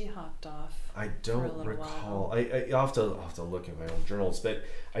know she hopped off. I don't recall. I'll have to look at my own journals, but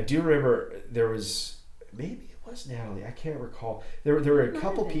I do remember there was, maybe it was Natalie. I can't recall. There were a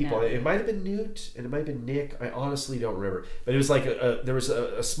couple people. Natalie. It might have been Newt and it might have been Nick. I honestly don't remember. But it was like there was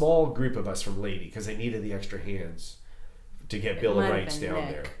a small group of us from Lady because they needed the extra hands to get Bill of Rights down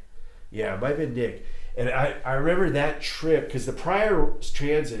there. Yeah, it might have been Nick. And I remember that trip because the prior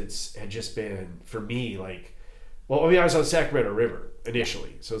transits had just been, for me, like, well, I mean, I was on Sacramento River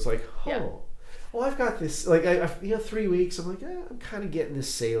initially. So it's like, well, I've got this, like, I 3 weeks. I'm like, I'm kind of getting this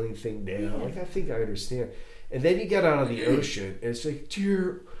sailing thing down. Yeah. Like, I think I understand. And then you get out on the ocean, and it's like,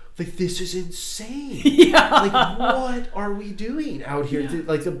 this is insane. Yeah. Like, what are we doing out here? Yeah.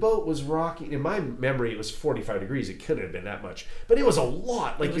 Like, the boat was rocking. In my memory, it was 45 degrees. It couldn't have been that much. But it was a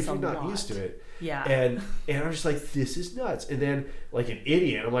lot. Like, if you're not used to it. Yeah. And I was just like, this is nuts. And then, like an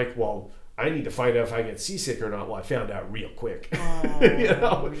idiot, I'm like, well, I need to find out if I get seasick or not. Well, I found out real quick.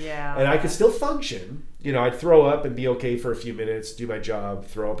 Oh, yeah. And I could still function. I'd throw up and be okay for a few minutes, do my job,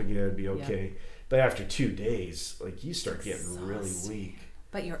 throw up again, be okay. Yep. But after 2 days, like, you start getting really weak.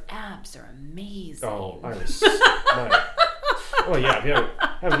 But your abs are amazing. Oh, I was... if you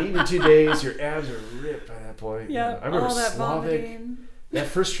haven't eaten in 2 days, your abs are ripped by that point. Yeah, I remember that Slavic. Vomiting. That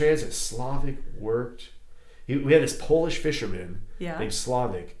first transit, Slavic worked. We had this Polish fisherman named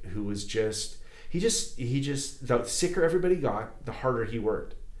Slavic who was just the sicker everybody got, the harder he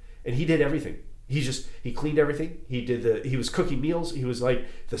worked, and he did everything. He cleaned everything. He was cooking meals. He was like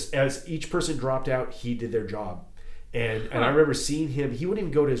this, as each person dropped out, he did their job, and I remember seeing him. He wouldn't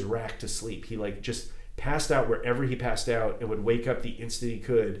even go to his rack to sleep. He like just passed out wherever he passed out and would wake up the instant he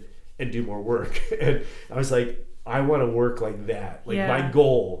could and do more work. And I was like, I want to work like that. Like my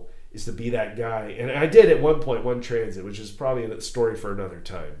goal is to be that guy. And I did at one point, one transit, which is probably a story for another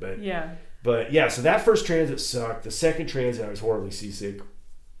time. But so that first transit sucked. The second transit, I was horribly seasick.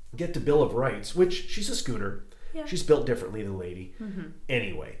 Get to Bill of Rights, which she's a schooner. Yeah. She's built differently than Lady. Mm-hmm.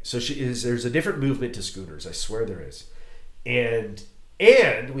 Anyway, so there's a different movement to schooners. I swear there is. And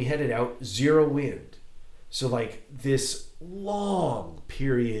we headed out 0 wind. So like this long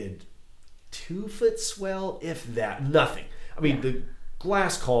period, 2 foot swell, if that, nothing. I mean, the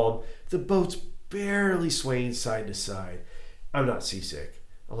glass calm, the boat's barely swaying side to side. I'm not seasick.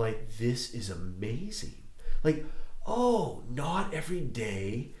 I'm like, this is amazing. Like, not every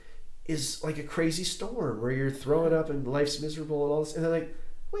day is like a crazy storm where you're throwing up and life's miserable and all this. And then like,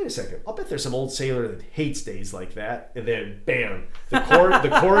 wait a second, I'll bet there's some old sailor that hates days like that. And then, bam, the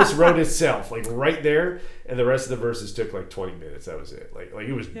chorus wrote itself, like right there. And the rest of the verses took like 20 minutes. That was it. Like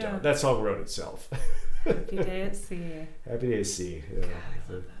it was done. That song wrote itself. Happy Day at Sea. Happy Day at Sea. Yeah. God,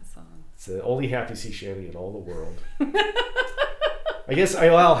 I love that song. It's the only happy sea shanty in all the world. I guess,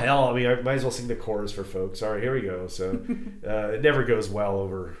 well, hell, I mean, I might as well sing the chorus for folks. All right, here we go. So it never goes well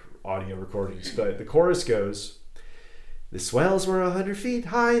over audio recordings. But the chorus goes... The swells were 100 feet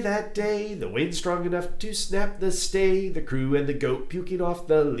high that day, the wind strong enough to snap the stay, the crew and the goat puking off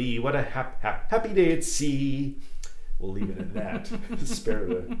the lee. What a happy day at sea. We'll leave it at that. Spare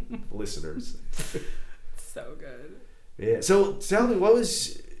the listeners. So good. Yeah. So tell me,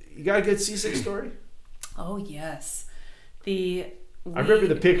 you got a good seasick story? Oh, yes. I remember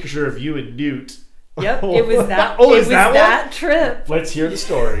the picture of you and Newt. Yep, it was that. Oh, is that trip. Let's hear the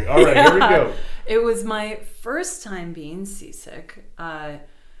story. All right, here we go. It was my first time being seasick.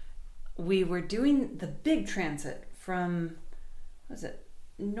 We were doing the big transit from, was it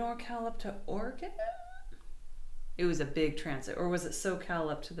NorCal up to Oregon? It was a big transit. Or was it SoCal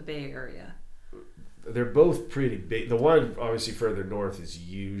up to the Bay Area? They're both pretty big. The one, obviously, further north is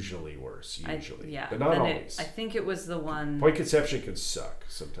usually worse. But not always. I think it was the one... Point Conception can suck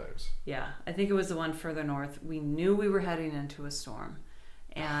sometimes. Yeah, I think it was the one further north. We knew we were heading into a storm.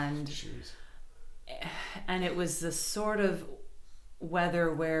 And... Jeez. And it was the sort of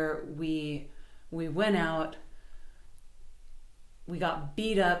weather where we went out, we got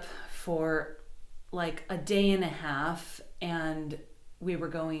beat up for like a day and a half, and we were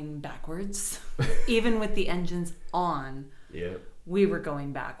going backwards. Even with the engines on, we were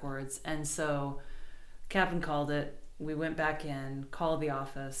going backwards. And so captain called it. We went back in, called the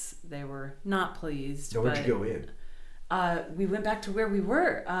office. They were not pleased. Where'd you go in? We went back to where we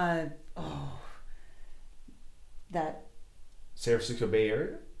were. That San Francisco Bay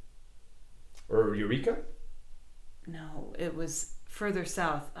Area? Or Eureka? No, it was further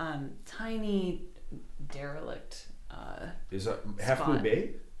south. Tiny derelict. Is that Half Moon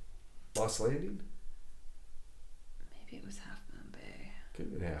Bay? Lost Landing? Maybe it was Half Moon Bay. Could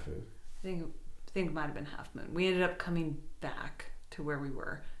have been Half Moon. I think it might have been Half Moon. We ended up coming back to where we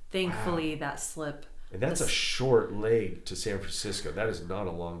were. Thankfully, that slip. And that's a short leg to San Francisco. That is not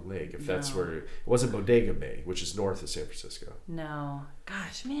a long leg. If that's where it wasn't Bodega Bay, which is north of San Francisco. No,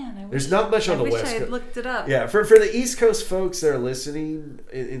 gosh, man, there's not much on the west coast. I wish I had looked it up. Yeah, for the East Coast folks that are listening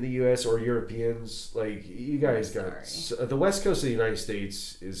in the U.S. or Europeans, like you guys the west coast of the United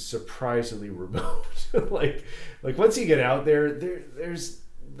States is surprisingly remote. like once you get out there's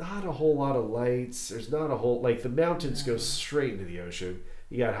not a whole lot of lights. There's not a whole the mountains go straight into the ocean.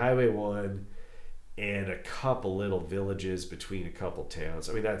 You got Highway 1. And a couple little villages between a couple towns.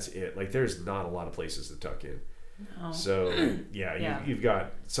 I mean, that's it. Like, there's not a lot of places to tuck in. No. So, you've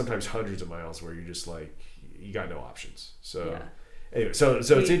got sometimes hundreds of miles where you're just like, you got no options. So, anyway, so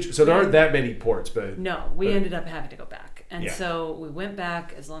there aren't that many ports, but... No, we ended up having to go back. And so we went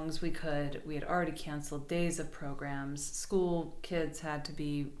back as long as we could. We had already canceled days of programs. School kids had to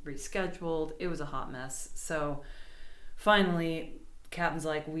be rescheduled. It was a hot mess. So, finally... Captain's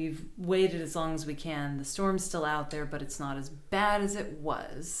like, we've waited as long as we can. The storm's still out there, but it's not as bad as it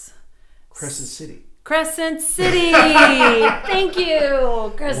was. Crescent City. Thank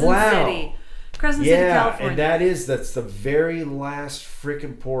you. Crescent City, California. And that's the very last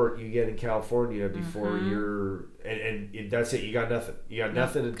freaking port you get in California before you're and that's it. You got nothing. You got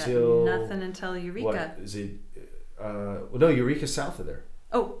nothing until Eureka. What is it? No, Eureka's south of there.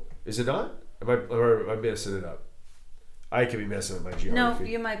 Oh, is it not? Am I messing it up? I could be messing up my geography. No,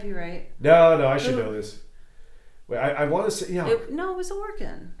 you might be right. No, I should know this. Wait, I want to say, it was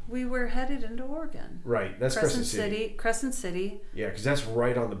Oregon. We were headed into Oregon. Right, that's Crescent City. Crescent City. Yeah, because that's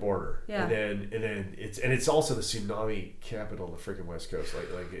right on the border. Yeah. And then it's also the tsunami capital of the freaking West Coast.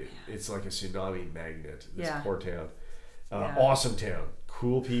 It's like a tsunami magnet. This poor town. Awesome town.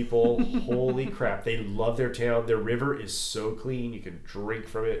 Cool people. Holy crap. They love their town. Their river is so clean. You can drink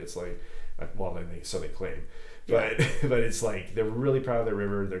from it. It's like, well, so they claim. But it's like they're really proud of their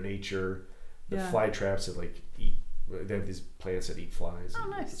river, their nature, the fly traps that eat. They have these plants that eat flies. Oh,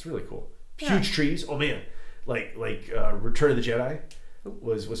 nice! It's really cool. Huge trees. Oh man, like Return of the Jedi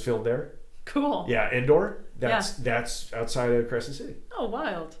was filmed there. Cool. Yeah, Endor. That's outside of Crescent City. Oh,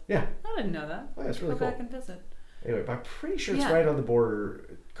 wild. Yeah, I didn't know that. Oh, yeah, it's really cool. Go back and visit. Anyway, but I'm pretty sure it's right on the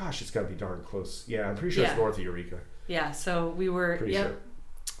border. Gosh, it's got to be darn close. Yeah, I'm pretty sure it's north of Eureka. Yeah, so we were. Sure.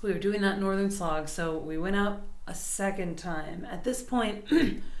 We were doing that northern slog, so we went out a second time. At this point,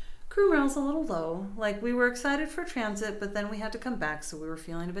 crew morale's a little low. We were excited for transit, but then we had to come back, so we were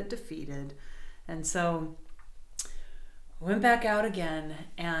feeling a bit defeated. And so Went back out again,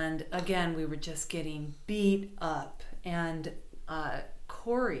 and again we were just getting beat up. And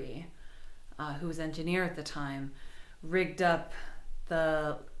Corey, who was engineer at the time, rigged up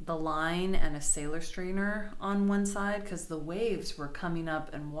the line and a sailor strainer on one side because the waves were coming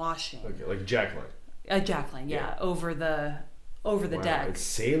up and washing. Okay, like a jackline. A jackline, yeah, over the deck. And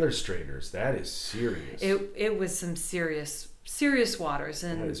sailor strainers, that is serious. It was some serious waters,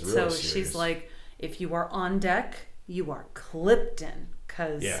 and that is so serious. she's like, if you are on deck, you are clipped in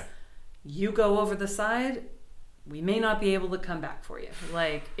because you go over the side, we may not be able to come back for you.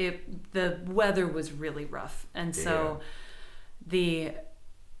 Like the weather was really rough, and so.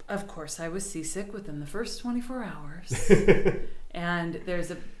 Of course, I was seasick within the first 24 hours. And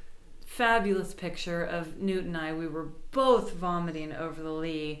there's a fabulous picture of Newt and I. We were both vomiting over the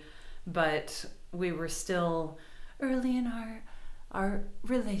lee, but we were still early in our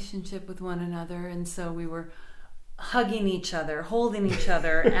relationship with one another. And so we were hugging each other, holding each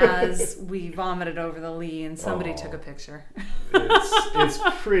other as we vomited over the lee, and somebody took a picture. It's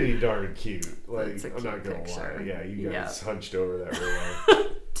pretty darn cute. Like, I'm not gonna picture. lie. Yeah, you guys hunched over that really well.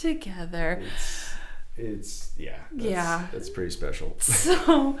 Together. That's pretty special.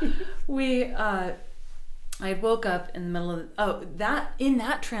 So I woke up in the middle of in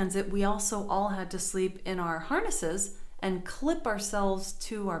that transit we also all had to sleep in our harnesses and clip ourselves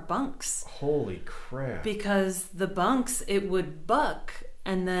to our bunks. Holy crap. Because the bunks, it would buck,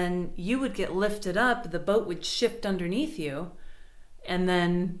 and then you would get lifted up, the boat would shift underneath you, and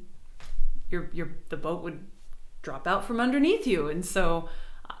then the boat would drop out from underneath you. And so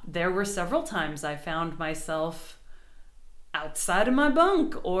there were several times I found myself outside of my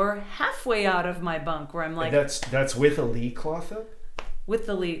bunk or halfway out of my bunk where I'm like... And that's with a lee cloth up? With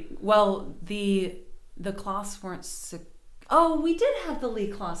the lee... Well, the cloths weren't... we did have the lee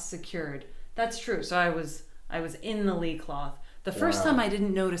cloth secured. That's true. So I was in the lee cloth. The first time I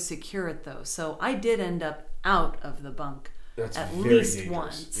didn't know to secure it though. So I did end up out of the bunk at least dangerous.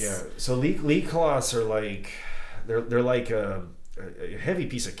 Once. Yeah. So lee cloths are like they're like a heavy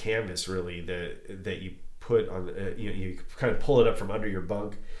piece of canvas really that you put on you kind of pull it up from under your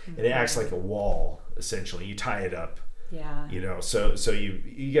bunk, and it acts like a wall essentially. You tie it up. Yeah. So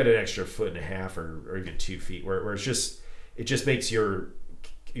you get an extra 1.5 feet or even 2 feet where it just makes your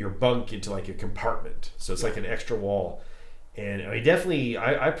bunk into like a compartment. So it's like an extra wall. And I mean, definitely,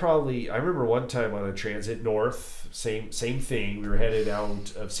 I remember one time on a transit north, same thing. We were headed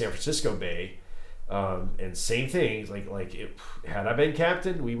out of San Francisco Bay, and same thing. Had I been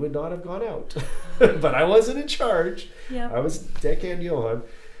captain, we would not have gone out, but I wasn't in charge. Yeah, I was deckhand Johan,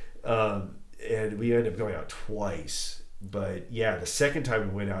 and we ended up going out twice. But yeah, the second time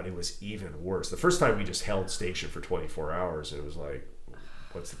we went out, it was even worse. The first time we just held station for 24 hours, and it was like,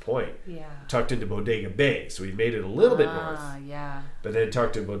 what's the point? Yeah. Tucked into Bodega Bay, so we made it a little bit north. Yeah. But then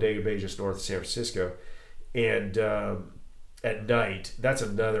tucked in Bodega Bay, just north of San Francisco, and at night, that's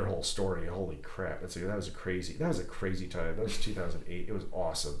another whole story. Holy crap! That was a crazy time. That was 2008. It was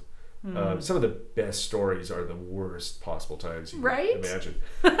awesome. Some of the best stories are the worst possible times you can imagine.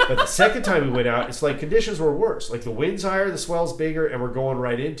 But the second time we went out, it's like conditions were worse. Like the wind's higher, the swell's bigger, and we're going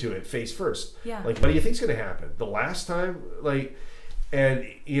right into it face first. Yeah. Like, what do you think's going to happen? The last time, and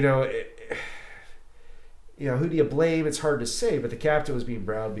who do you blame? It's hard to say, but the captain was being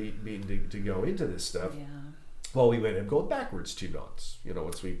browbeaten to go into this stuff. Yeah. Well, we went and going backwards 2 knots,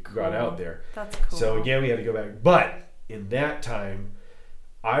 once we got out there. That's cool. So again, we had to go back. But in that time,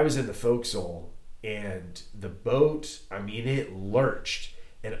 I was in the forecastle, and the boat, it lurched.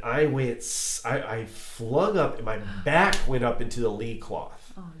 And I flung up, and my back went up into the lee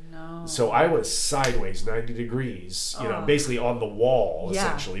cloth. Oh, no. So I was sideways 90 degrees, basically on the wall,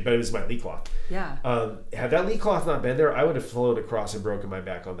 essentially. But it was my lee cloth. Yeah. Had that lee cloth not been there, I would have flown across and broken my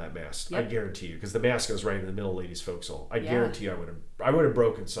back on that mast. Yep. I guarantee you, because the mast goes right in the middle of ladies' forecastle. I guarantee you I would have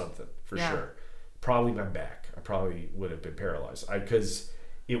broken something for sure. Probably my back. I probably would have been paralyzed because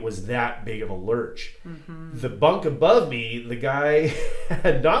it was that big of a lurch. Mm-hmm. The bunk above me, the guy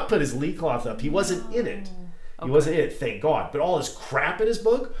had not put his lee cloth up. He wasn't in it. He wasn't in it, thank God. But all his crap in his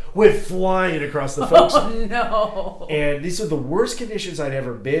bunk went flying across the forecastle. Oh, no. And these are the worst conditions I'd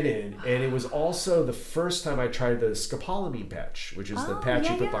ever been in. And it was also the first time I tried the scopolamine patch, which is the patch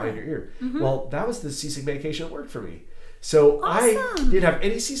you put behind your ear. Mm-hmm. Well, that was the seasick medication that worked for me. So I didn't have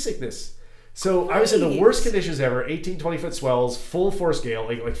any seasickness. So I was in the worst conditions ever, 18, 20-foot swells, full force gale,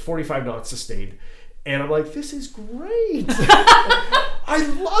 like 45 knots sustained. And I'm like, this is great. I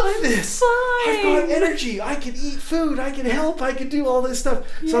love this. Fine. I've got energy. I can eat food. I can help. I can do all this stuff.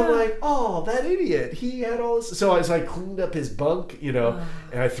 Yeah. So I'm like, oh, that idiot. He had all this. So I cleaned up his bunk, and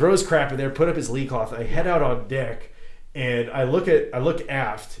I throw his crap in there, put up his lee cloth. I head out on deck, And I look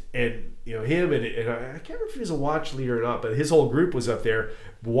aft, and him and I can't remember if he was a watch leader or not, but his whole group was up there,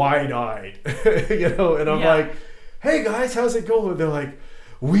 wide-eyed, And I'm like, "Hey guys, how's it going?" They're like,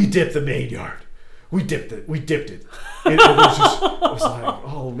 "We dipped the main yard. We dipped it. And it was like,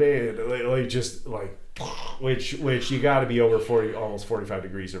 oh man, which you got to be over 40, almost 45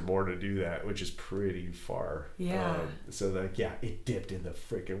 degrees or more to do that, which is pretty far. Yeah. It dipped in the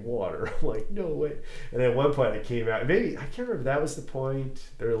freaking water. I'm like, no way. And then at one point I came out, maybe I can't remember if that was the point.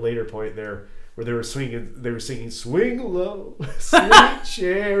 There was a later point there where they were singing "Swing Low, Sweet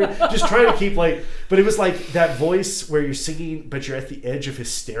Cherry," just trying to keep but it was like that voice where you're singing, but you're at the edge of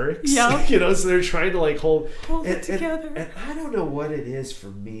hysterics. Yeah. So they're trying to hold it together. And I don't know what it is for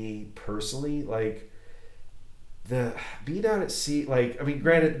me personally, the being out at sea.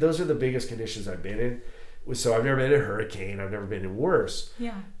 Granted, those are the biggest conditions I've been in. So I've never been in a hurricane. I've never been in worse.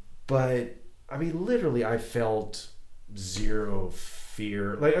 Yeah. But literally, I felt zero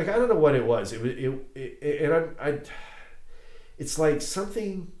fear. I don't know what it was. It's like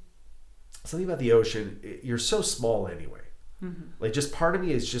something about the ocean. You're so small anyway. Mm-hmm. Just part of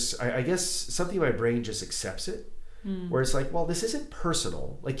me is just, I guess something in my brain just accepts it. Mm. Where it's like, well, this isn't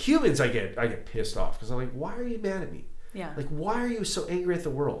personal. Humans, I get pissed off because I'm like, why are you mad at me? Yeah. Why are you so angry at the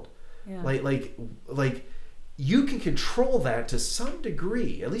world? Yeah. You can control that to some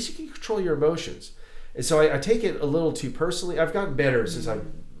degree. At least you can control your emotions. And so I take it a little too personally. I've gotten better since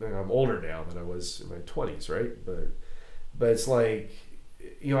I'm older now than I was in my 20s, right? But it's like,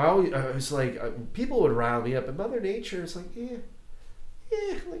 I was like, people would rile me up, and Mother Nature is like,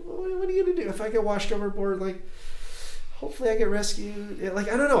 what are you gonna do if I get washed overboard? Hopefully I get rescued. I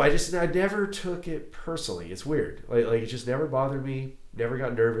don't know. I never took it personally. It's weird. It just never bothered me. Never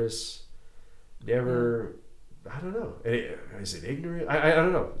got nervous. Never. I don't know. Is it ignorant? I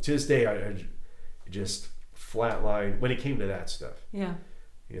don't know. To this day, I just flatline when it came to that stuff. Yeah.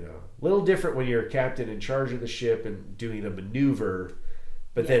 Little different when you're a captain in charge of the ship and doing a maneuver,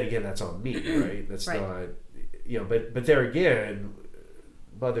 but then again, that's on me, right? That's right. Not, but there again,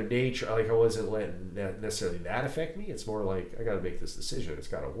 Mother Nature, I wasn't letting necessarily that affect me. It's more like, I got to make this decision. It's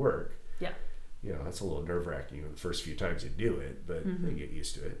got to work. Yeah. That's a little nerve-wracking the first few times you do it, but you get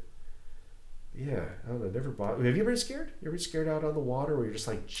used to it. Yeah, I don't know. Never bothered. Have you ever been scared? You ever been scared out on the water where you're just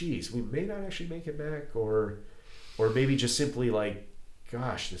like, geez, we may not actually make it back, or maybe just simply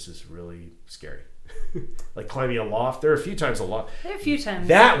gosh, this is really scary. Climbing a loft. There are a few times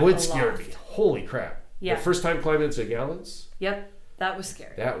that would scare me. Holy crap! Yeah. The first time climbing into Gallons. Yep, that was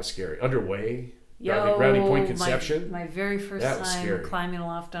scary. Underway. Grounding Point Conception. My very first time climbing a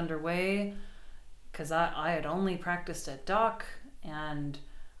loft underway, because I had only practiced at dock, and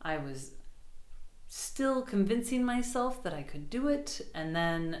I was still convincing myself that I could do it, and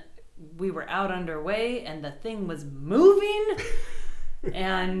then we were out underway and the thing was moving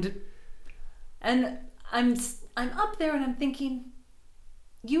and I'm up there and I'm thinking,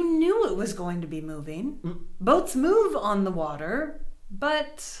 you knew it was going to be moving. Boats move on the water,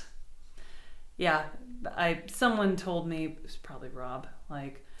 but someone told me, it was probably Rob,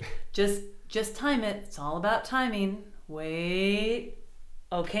 just time it. It's all about timing. Wait.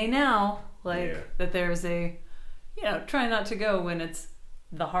 Okay, now. That there's a, try not to go when it's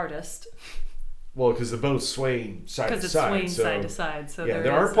the hardest. Well, because the boat's swaying side to side. Because it's swaying side to side. So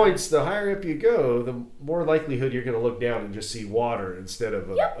there are points, the higher up you go, the more likelihood you're going to look down and just see water instead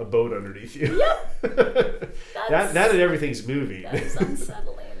of a boat underneath you. Yep. that and everything's moving. That's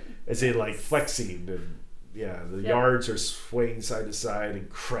unsettling. As in flexing and the yards are swaying side to side and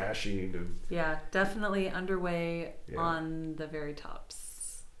crashing. And definitely underway on the very tops.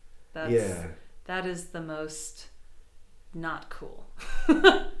 That is the most not cool.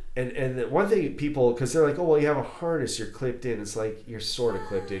 And the one thing people, because they're like, oh, well, you have a harness, you're clipped in. It's like, you're sort of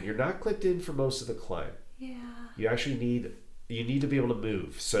clipped in. You're not clipped in for most of the climb. Yeah. You actually need to be able to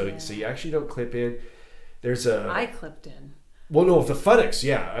move. So you actually don't clip in. I clipped in. Well, no, the futtocks,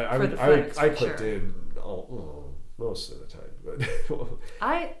 I clipped in most of the time.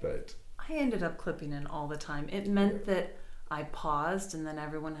 I ended up clipping in all the time. It meant that I paused, and then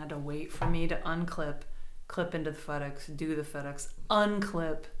everyone had to wait for me to unclip, clip into the futtocks, do the futtocks,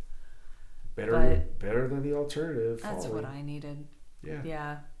 unclip. Better than the alternative. That's what I needed.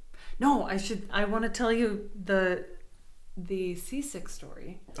 Yeah. No, I want to tell you the seasick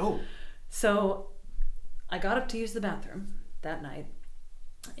story. Oh. So I got up to use the bathroom that night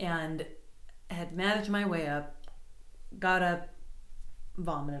and had managed my way up, got up,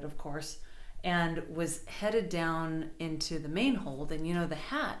 vomited, of course, and was headed down into the main hold. And the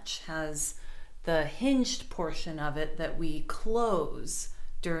hatch has the hinged portion of it that we close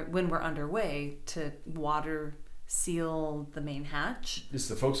when we're underway to water seal the main hatch. This is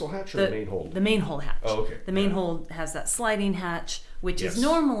the forecastle hatch or the main hold? The main hold hatch. Oh, okay. The main hold has that sliding hatch, which is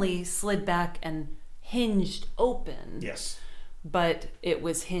normally slid back and hinged open. Yes. But it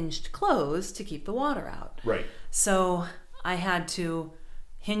was hinged closed to keep the water out. Right. So I had to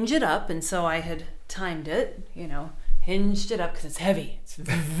hinge it up, and so I had timed it, hinged it up because it's heavy. It's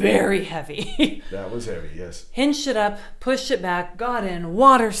very heavy. That was heavy, yes. Hinged it up, pushed it back, got in,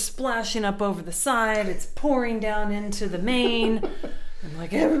 water splashing up over the side. It's pouring down into the main. I'm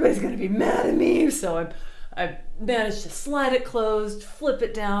like, everybody's going to be mad at me. So I managed to slide it closed, flip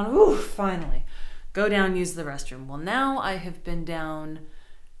it down. Ooh, finally. Go down, use the restroom. Well, now I have been down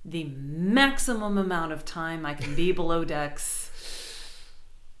the maximum amount of time I can be below decks.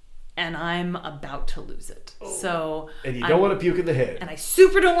 And I'm about to lose it. Oh. So and you don't want to puke in the head. And I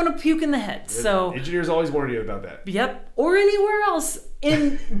super don't want to puke in the head. So engineers always warn you about that. Yep. Or anywhere else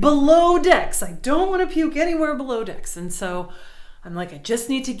in below decks. I don't want to puke anywhere below decks. And so I'm like, I just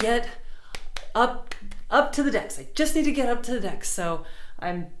need to get up to the decks. I just need to get up to the decks. So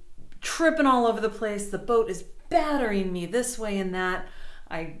I'm tripping all over the place. The boat is battering me this way and that.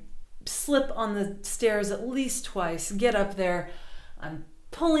 I slip on the stairs at least twice, get up there. I'm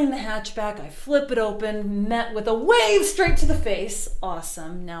pulling the hatch back, I flip it open, met with a wave straight to the face.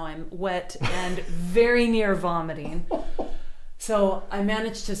 Awesome. Now I'm wet and very near vomiting. So I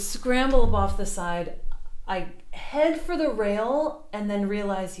managed to scramble up off the side. I head for the rail and then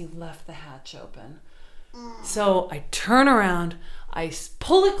realize you left the hatch open. So I turn around, I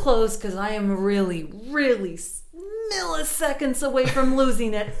pull it closed because I am really, really milliseconds away from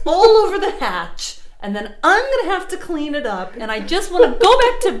losing it all over the hatch. And then I'm going to have to clean it up. And I just want to go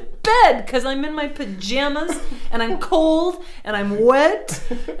back to bed because I'm in my pajamas and I'm cold and I'm wet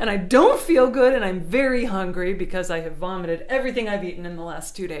and I don't feel good and I'm very hungry because I have vomited everything I've eaten in the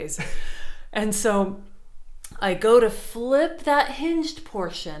last 2 days. And so I go to flip that hinged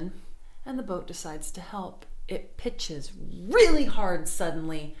portion and the boat decides to help. It pitches really hard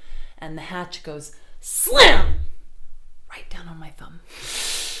suddenly and the hatch goes slam right down on my thumb.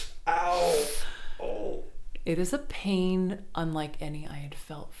 Ow. Oh. It is a pain unlike any I had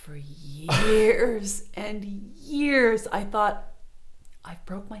felt for years and years. I thought, I've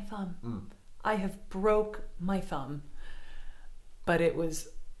broke my thumb. I have broke my thumb. But it was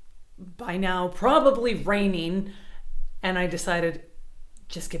by now probably raining, and I decided,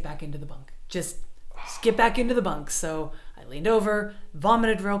 just get back into the bunk. Just get back into the bunk. So I leaned over,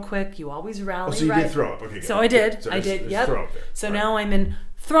 vomited real quick. You always rally. So you did throw up. Okay. So I did. So I did. Yep. Throw up there. So now I'm in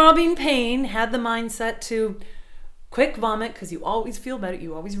throbbing pain. Had the mindset to quick vomit because you always feel better.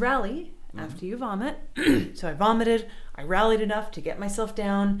 You always rally after you vomit. So I vomited. I rallied enough to get myself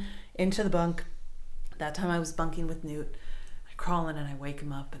down into the bunk. That time I was bunking with Newt. I crawl in and I wake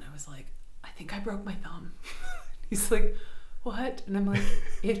him up and I was like, I think I broke my thumb. He's like, what? And I'm like,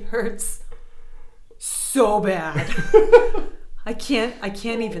 it hurts so bad. I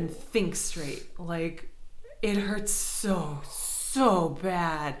can't even think straight. Like, it hurts so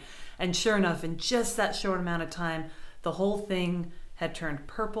bad. And sure enough, in just that short amount of time, the whole thing had turned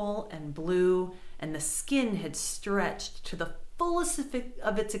purple and blue, and the skin had stretched to the fullest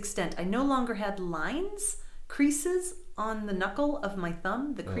of its extent. I no longer had lines, creases on the knuckle of my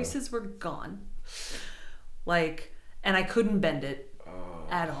thumb. The creases were gone. And I couldn't bend it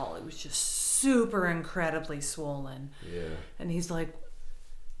at all. It was just super incredibly swollen. Yeah. And he's like,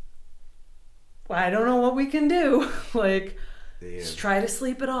 well, I don't know what we can do. Just try to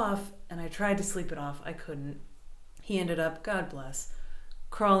sleep it off. And I tried to sleep it off. I couldn't. He ended up, God bless,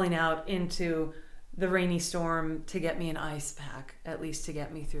 crawling out into the rainy storm to get me an ice pack, at least to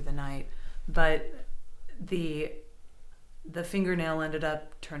get me through the night. But the fingernail ended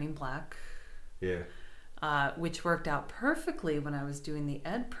up turning black. Yeah. Which worked out perfectly when I was doing the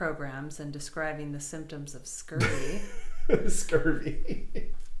ED programs and describing the symptoms of scurvy.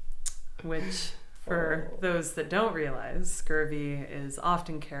 Scurvy. Which, for those that don't realize, scurvy is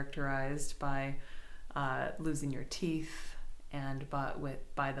often characterized by losing your teeth and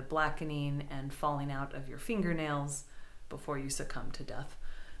by the blackening and falling out of your fingernails before you succumb to death.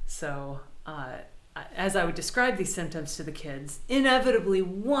 So, as I would describe these symptoms to the kids, inevitably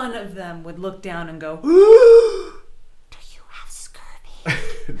one of them would look down and go, do you have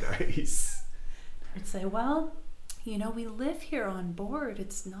scurvy? Nice. I'd say, well, we live here on board.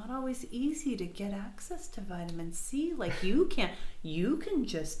 It's not always easy to get access to vitamin C. Like you can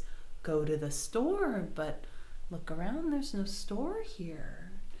just go to the store, but look around, there's no store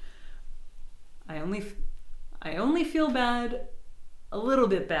here. I only feel bad, a little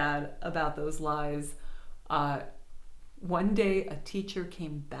bit bad about those lies. One day a teacher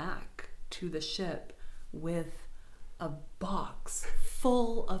came back to the ship with a box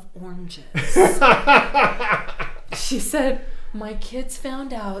full of oranges. She said, my kids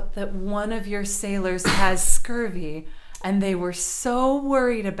found out that one of your sailors has scurvy, and they were so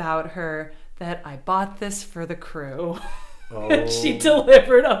worried about her that I bought this for the crew. Oh, and she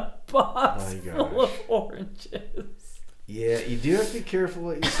delivered a box full of oranges. Yeah, you do have to be careful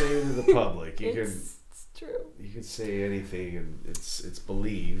what you say to the public. It's true. You can say anything, and it's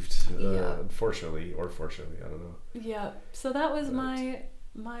believed. Unfortunately, or fortunately, I don't know. Yeah. So that was my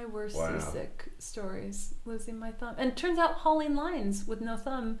worst seasick stories, losing my thumb. And it turns out hauling lines with no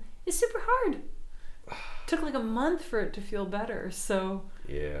thumb is super hard. Took like a month for it to feel better. So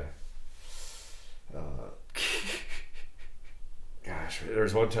yeah. Gosh, there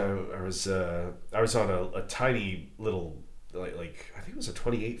was one time I was on a tiny little like I think it was a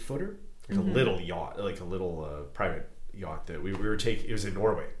 28-footer, like a little yacht, like a little private yacht that we were taking. It was in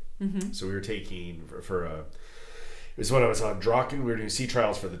Norway, so we were taking for it was when I was on Draken. We were doing sea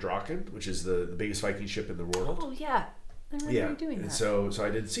trials for the Draken, which is the biggest Viking ship in the world. Oh yeah, I remember you doing that. And so I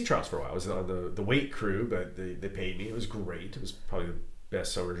did sea trials for a while. I was on the wait crew, but they paid me. It was great. It was probably the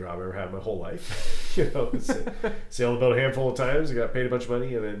best summer job I ever had in my whole life. Sailed the boat a handful of times. I got paid a bunch of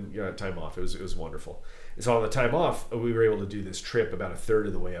money, and then got time off. It was wonderful. And so on the time off, we were able to do this trip about a third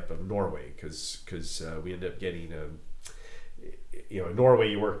of the way up of Norway because we ended up getting in Norway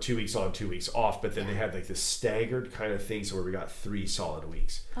you work 2 weeks on, 2 weeks off, but then they had like this staggered kind of thing, so where we got 3 solid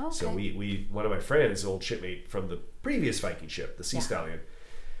weeks. Okay. So we one of my friends, old shipmate from the previous Viking ship, the Sea Stallion.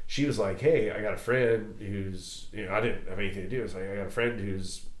 She was like, hey, I got a friend who's, I didn't have anything to do. It's like, I got a friend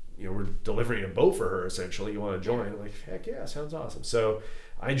who's, we're delivering a boat for her, essentially. You want to join? I'm like, heck yeah, sounds awesome. So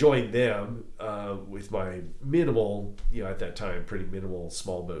I joined them with my minimal, at that time, pretty minimal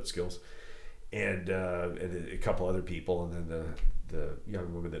small boat skills. And a couple other people, and then the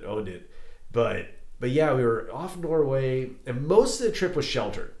young woman that owned it. But yeah, we were off Norway, and most of the trip was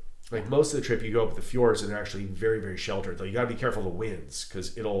sheltered. Like most of the trip, you go up the fjords, and they're actually very, very sheltered. Like you got to be careful of the winds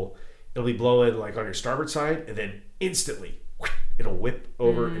because it'll be blowing like on your starboard side, and then instantly it'll whip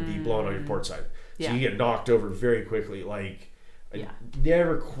over and be blown on your port side. So you get knocked over very quickly. Like I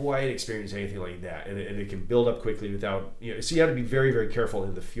never quite experienced anything like that, and it can build up quickly without So you have to be very, very careful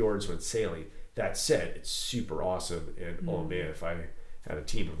in the fjords when sailing. That said, it's super awesome, and oh man, if I had a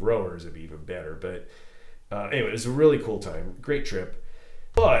team of rowers, it'd be even better. But anyway, it was a really cool time, great trip.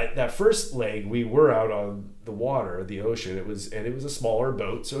 But that first leg, we were out on the water, the ocean. It was a smaller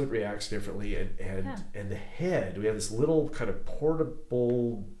boat, so it reacts differently. And the head, we have this little kind of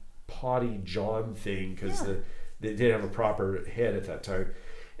portable potty john thing because they didn't have a proper head at that time.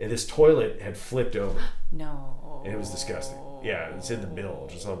 And this toilet had flipped over. No. And it was disgusting. Yeah, it's in the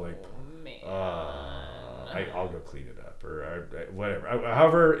bilge. So I'm like, I'll go clean it up or whatever.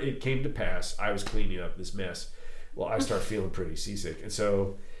 However it came to pass, I was cleaning up this mess. Well, I start feeling pretty seasick, and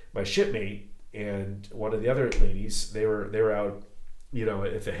so my shipmate and one of the other ladies, they were out,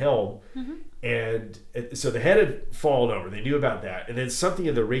 at the helm, and so the head had fallen over. They knew about that, and then something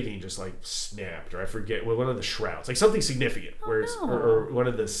in the rigging just like snapped, or I forget, one of the shrouds, like something significant, or one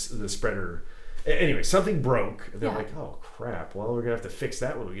of the spreader. Anyway, something broke, and they're like, "Oh crap! Well, we're gonna have to fix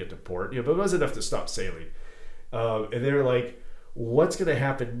that when we get to port." But it wasn't enough to stop sailing, and they were like, what's going to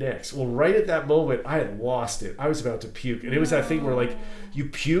happen next? Well, right at that moment, I had lost it. I was about to puke. And it was that thing where, like, you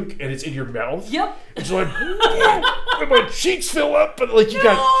puke and it's in your mouth. Yep. It's like, and my cheeks fill up. But, like, you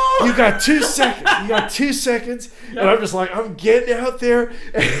got 2 seconds. You got 2 seconds. Yep. And I'm just like, I'm getting out there.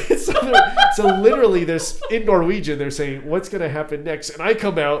 And so literally, in Norwegian, they're saying, what's going to happen next? And I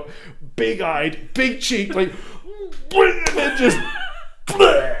come out, big-eyed, big cheek, like, and then just,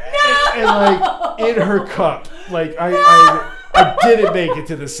 and, like, in her cup. Like, I didn't make it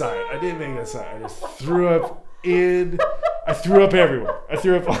to the side. I just threw up everywhere. I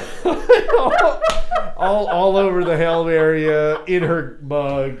threw up all over the helm area, in her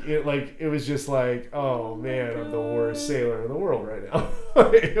mug. It was just like, oh man, I'm the worst sailor in the world right now.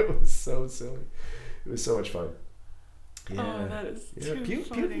 It was so silly. It was so much fun. Yeah. Oh, that is too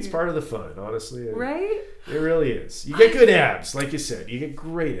funny. Puking's part of the fun, honestly. Right? It really is. You get good abs, like you said. You get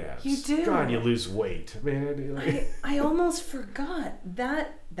great abs. You do. God, you lose weight, man. I almost forgot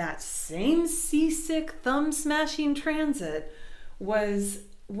that same seasick, thumb-smashing transit was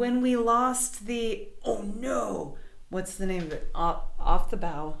when we lost the, what's the name of it? Off the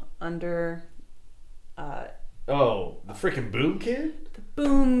bow, under... the freaking boomkin? The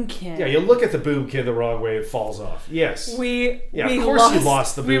boomkin. Yeah, you look at the boomkin the wrong way, it falls off. Yes. Of course you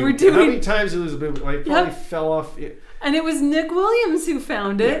lost the boomkin. How many times did you lose the boomkin? Like, probably fell off. And it was Nick Williams who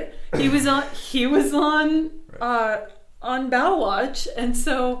found it. He was on on bow watch, and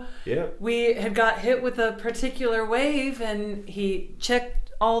so Yeah. we had got hit with a particular wave, and he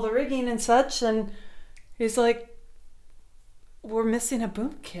checked all the rigging and such, and he's like, "We're missing a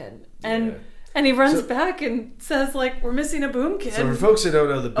boom kid," and he runs back and says, like, "We're missing a boom kid." So for folks that don't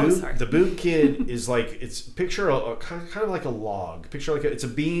know, the boom kid is like, it's picture a kind of like a log. Picture like it's a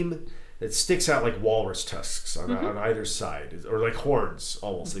beam that sticks out like walrus tusks on either side, or like horns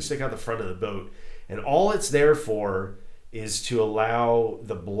almost. They stick out the front of the boat, and all it's there for is to allow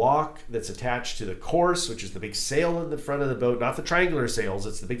the block that's attached to the course, which is the big sail in the front of the boat, not the triangular sails,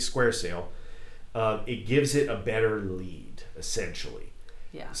 it's the big square sail. It gives it a better lead, essentially.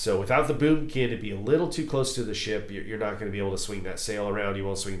 Yeah. So without the boom kid, it'd be a little too close to the ship. You're not going to be able to swing that sail around. You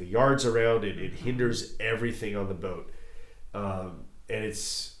won't swing the yards around. It hinders everything on the boat.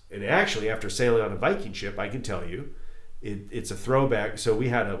 And actually, after sailing on a Viking ship, I can tell you, it's a throwback. So we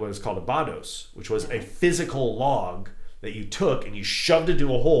had what was called a bados, which was a physical log that you took and you shoved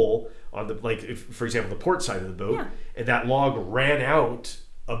into a hole on the, like, for example, the port side of the boat, and that log ran out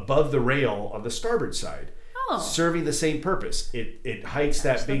above the rail on the starboard side, serving the same purpose. It hikes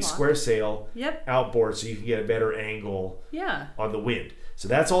that big square sail outboard so you can get a better angle on the wind. So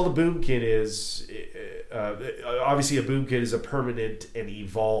that's all the boom kit is. Obviously, a boom kit is a permanent and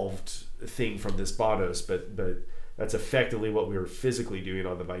evolved thing from this bados, but that's effectively what we were physically doing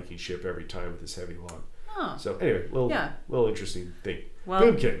on the Viking ship every time with this heavy log. So anyway, little interesting thing. Well,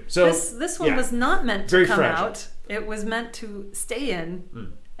 boom kit. So this one was not meant to come fragile. out. It was meant to stay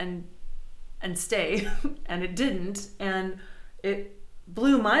in and stay, and it didn't. And it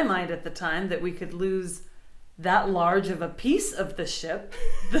blew my mind at the time that we could lose that large of a piece of the ship.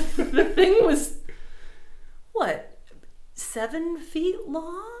 The thing was, what, 7 feet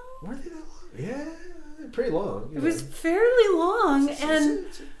long? Were they that long? Yeah, pretty long. It was fairly long, and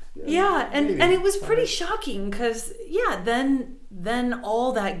it was pretty shocking because then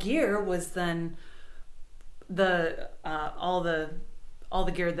all that gear was then all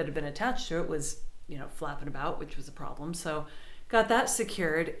the gear that had been attached to it was flapping about, which was a problem. So got that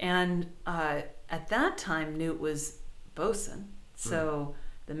secured, and at that time Newt was bosun, so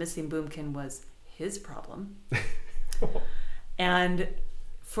the missing boomkin was his problem. And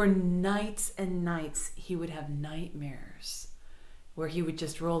for nights and nights he would have nightmares where he would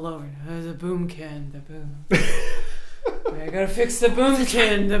just roll over and, the boomkin, the boom. I gotta fix the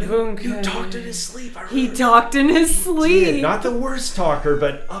boomkin, the boomkin. You talked in his sleep. He talked in his sleep. Not the worst talker,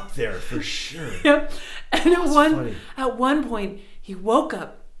 but up there for sure. Yep. And at one point, he woke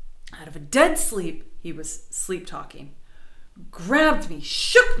up out of a dead sleep. He was sleep talking, grabbed me,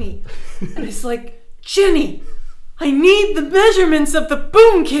 shook me, and he's like, "Jenny, I need the measurements of the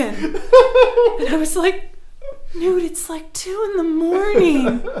boomkin." And I was like, "Dude, it's like 2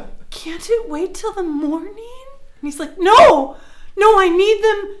 a.m. Can't it wait till the morning?" And he's like, No, I need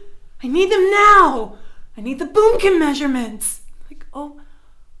them. I need them now. I need the boomkin measurements. I'm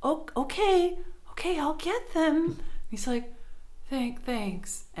like, okay, I'll get them. And he's like,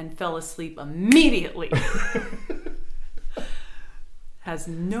 thanks, and fell asleep immediately. Has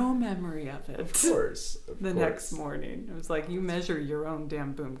no memory of it. Of course. Next morning, it was like, you measure your own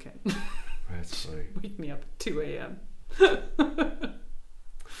damn boomkin. That's funny. Wake me up at 2 a.m.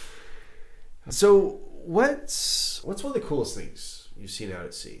 So what's one of the coolest things you've seen out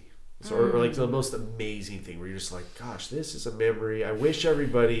at sea? So, or like the most amazing thing where you're just like, gosh, this is a memory. I wish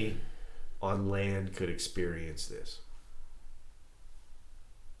everybody on land could experience this.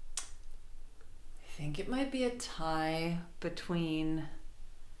 I think it might be a tie between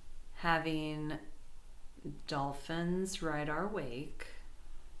having dolphins ride our wake.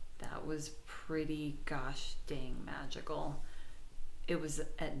 That was pretty gosh dang magical. It was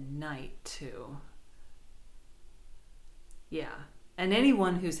at night too. Yeah. And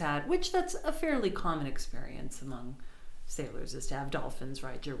anyone who's had, which that's a fairly common experience among sailors, is to have dolphins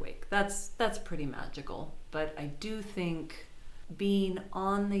ride your wake. That's pretty magical. But I do think being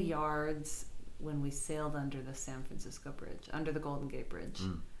on the yards when we sailed under the San Francisco Bridge, under the Golden Gate Bridge,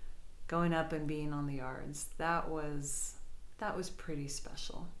 going up and being on the yards, that was pretty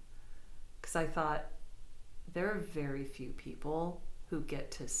special. Because I thought, there are very few people who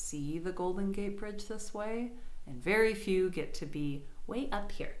get to see the Golden Gate Bridge this way, and very few get to be way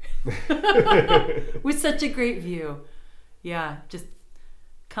up here with such a great view. Yeah, just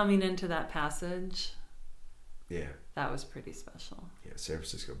coming into that passage. Yeah. That was pretty special. Yeah, San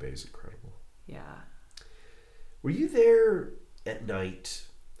Francisco Bay is incredible. Yeah. Were you there at night?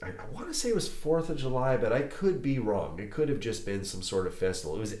 I want to say it was 4th of July, but I could be wrong. It could have just been some sort of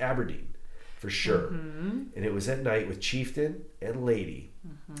festival. It was Aberdeen, for sure. Mm-hmm. And it was at night with Chieftain and Lady.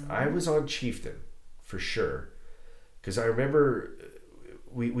 Mm-hmm. I was on Chieftain, for sure. because I remember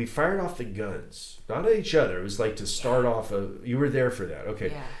we fired off the guns, not at each other. It was like to start off you were there for that.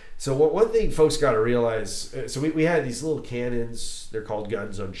 Okay. Yeah. So one thing folks got to realize, so we had these little cannons. They're called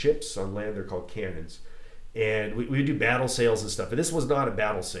guns on ships. On land, they're called cannons. And we would do battle sails and stuff. And this was not a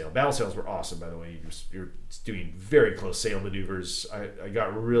battle sail. Battle sails were awesome, by the way. You're doing very close sail maneuvers. I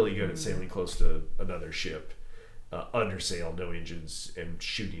got really good at sailing close to another ship, under sail, no engines, and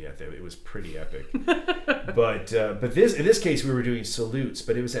shooting at them. It was pretty epic. but this in this case, we were doing salutes,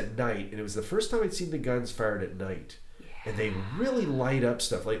 but it was at night. And it was the first time I'd seen the guns fired at night. And they really light up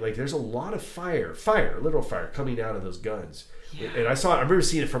stuff. Like there's a lot of literal fire coming out of those guns. Yeah. And I remember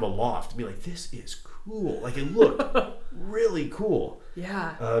seeing it from a loft and be like, this is cool. Like it looked really cool.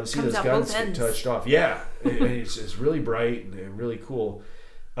 Yeah. See those guns get touched off. Yeah. and it's really bright and really cool.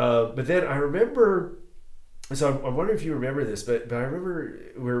 But then I remember, so I'm wondering if you remember this, but I remember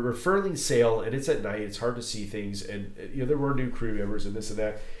we're furling sail and it's at night. It's hard to see things. And there were new crew members and this and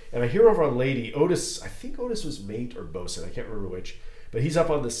that. And I hear over on Lady, Otis, I think Otis was mate or bosun, I can't remember which, but he's up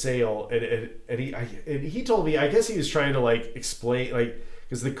on the sail and he told me, I guess he was trying to like explain, like,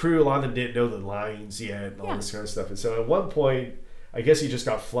 because the crew, a lot of them didn't know the lines yet and all this kind of stuff. And so at one point, I guess he just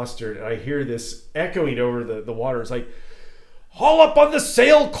got flustered and I hear this echoing over the water. It's like, haul up on the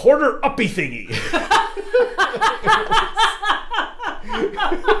sail quarter uppy thingy.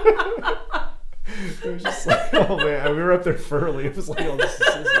 It was just like, oh man, we were up there furling. It was like, oh,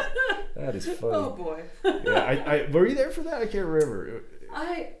 that is funny. Oh boy. Yeah, I were you there for that? I can't remember.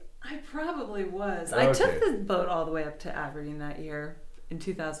 I probably was. Okay. I took the boat all the way up to Aberdeen that year in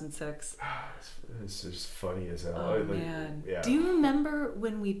 2006. It's just funny as hell. Oh man. Yeah. Do you remember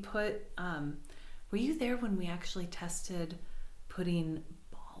when we put? Were you there when we actually tested putting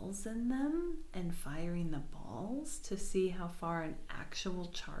balls in them and firing the balls to see how far an actual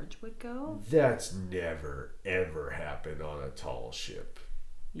charge would go? That's never ever happened on a tall ship.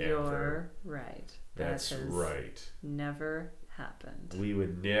 You're right. That's right. Never happened. We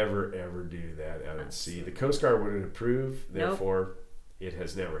would never ever do that out at sea. The Coast Guard wouldn't approve. Therefore, it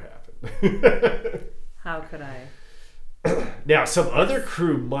has never happened. How could I? Now, some other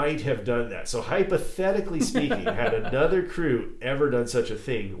crew might have done that. So hypothetically speaking, had another crew ever done such a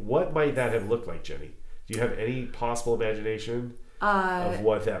thing, what might that have looked like, Jenny? Do you have any possible imagination of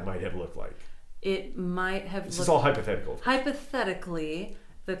what that might have looked like? It might have This is all hypothetical. Hypothetically,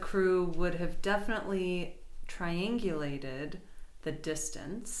 the crew would have definitely triangulated the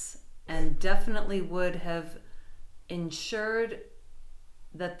distance and definitely would have ensured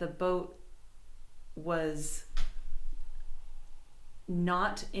that the boat was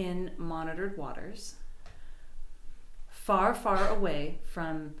not in monitored waters, far, far away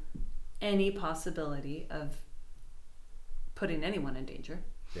from any possibility of putting anyone in danger.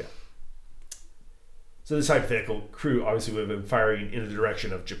 Yeah. So this hypothetical crew obviously would have been firing in the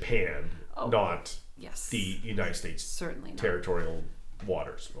direction of Japan, not the United States certainly not. Territorial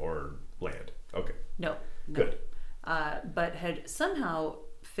waters or land. Okay. No. Good. But had somehow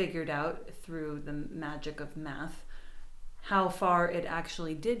figured out through the magic of math how far it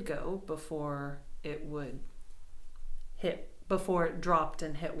actually did go before it dropped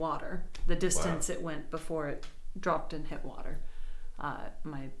and hit water. The distance it went before it dropped and hit water.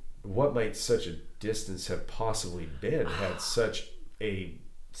 What might such a distance have possibly been had such a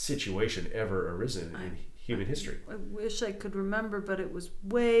situation ever arisen in human history? I wish I could remember, but it was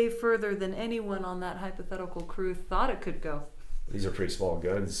way further than anyone on that hypothetical crew thought it could go. These are pretty small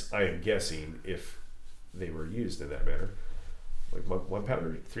guns, I am guessing, if they were used in that manner. Like 1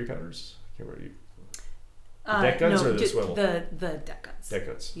 pounder, 3 pounders? I can't remember. The deck guns or the swivel? The deck guns. Deck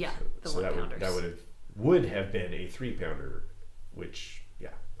guns. Yeah, so 1 pounders. That would have been a 3 pounder, which,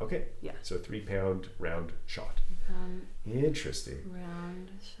 okay. Yeah. So 3 pound round shot. Interesting.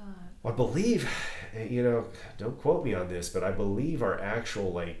 Round shot. I believe, don't quote me on this, but I believe our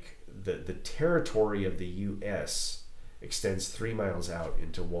actual, the territory of the U.S. extends 3 miles out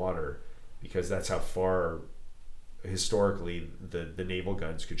into water because that's how far historically the naval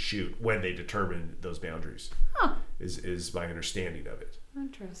guns could shoot when they determined those boundaries. Is my understanding of it.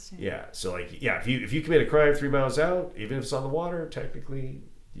 Interesting. Yeah. So if you commit a crime 3 miles out, even if it's on the water, technically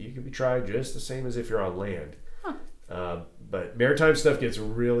you can be tried just the same as if you're on land. But maritime stuff gets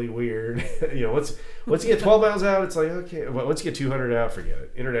really weird. Once you get 12 miles out, it's like, okay. Once you get 200 out, forget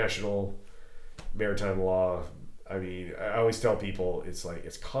it. International maritime law. I mean, I always tell people it's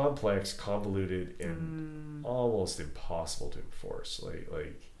complex, convoluted, and almost impossible to enforce.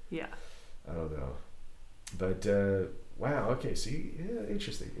 Yeah. I don't know. But wow, okay, see,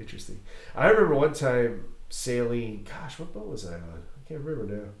 interesting. I remember one time sailing. Gosh, what boat was I on? I can't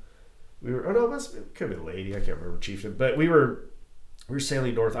remember now. we were. Oh no, it could have been lady. I can't remember chieftain, but we were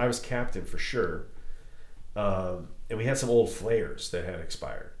sailing north. I was captain for sure, and we had some old flares that had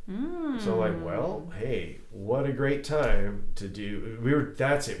expired. So I'm like, well, hey, what a great time to do.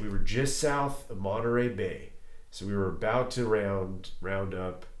 That's it. We were just south of Monterey Bay, so we were about to round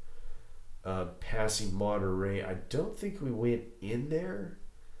up, passing Monterey. I don't think we went in there.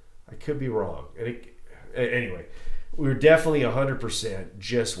 I could be wrong. Anyway, we were definitely 100%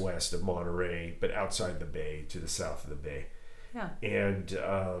 just west of Monterey, but outside the bay, to the south of the bay. Yeah. And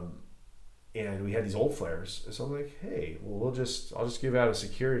we had these old flares. So I'm like, hey, well, I'll just give out a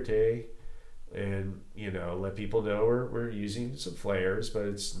security and, let people know we're using some flares, but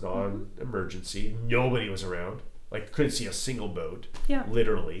it's non-emergency. Nobody was around. Like, couldn't see a single boat. Yeah.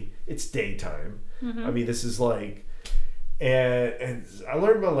 Literally. It's daytime. I mean, this is like, and I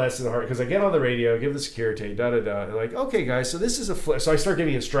learned my lesson hard because I get on the radio, give the security, and like, okay, guys, so this is a flare. So I start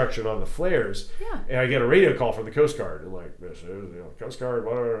giving instruction on the flares. Yeah. And I get a radio call from the Coast Guard. And like, this is, Coast Guard,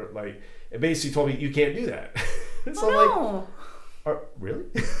 whatever. Like, it basically told me, you can't do that. So I'm like, really?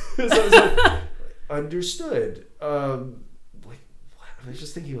 So I was like, understood. Like, I was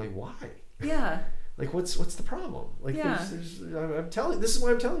just thinking, like, why? Yeah. Like, what's the problem? Like, this is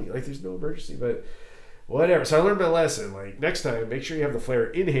why I'm telling you. Like, there's no emergency, but whatever. So I learned my lesson. Like, next time, make sure you have the flare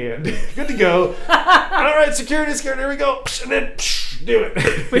in hand. Good to go. All right, security, here we go. And then do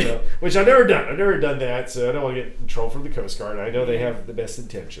it. Which I've never done. I've never done that, so I don't want to get in trouble from the Coast Guard. I know they have the best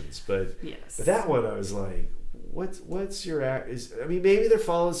intentions, but that one I was like, what's your act? I mean, maybe they're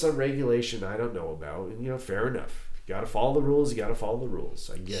following some regulation I don't know about, and fair enough. You got to follow the rules. You got to follow the rules.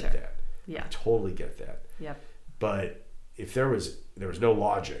 I get that. Yeah, I totally get that. Yep. But if there was no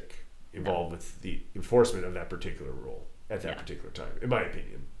logic involved with the enforcement of that particular rule at that particular time, in my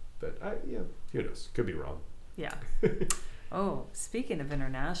opinion. But who knows? Could be wrong. Yeah. Oh, speaking of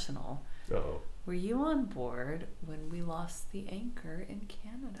international, were you on board when we lost the anchor in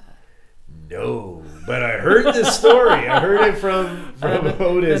Canada? No, but I heard this story. I heard it from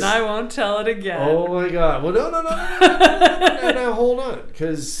Otis. Then I won't tell it again. Oh my God! Well, no, hold on,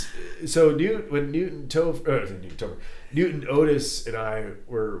 because Newton, Otis, and I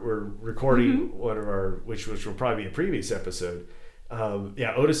were recording one of our, which will probably be a previous episode.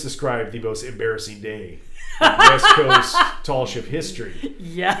 Otis described the most embarrassing day in West Coast tall ship history.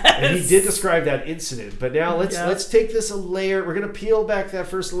 Yes, and he did describe that incident. But now let's take this a layer. We're going to peel back that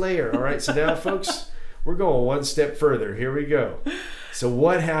first layer. All right. So now, folks, we're going one step further. Here we go. So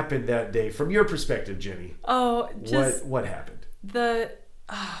what happened that day from your perspective, Jenny? Oh, just what happened?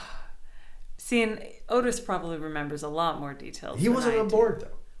 Seeing Otis probably remembers a lot more details. He wasn't on board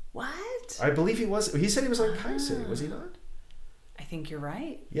though. What? I believe he was. He said he was on Kaisei. Was he not? I think you're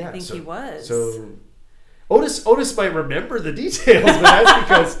right. Yeah, I think he was. So Otis might remember the details, but that's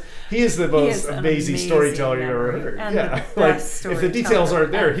because he is the most amazing storyteller you've ever heard. And if the details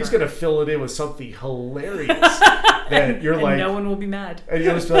aren't there, he's going to fill it in with something hilarious that you're like, no one will be mad. And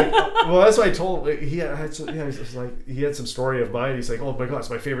you'll just be like, well, that's what I told. He had some story of mine. He's like, oh my God, it's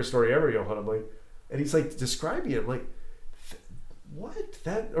my favorite story ever, Johan. I'm like, and he's like describing it. I'm like, what?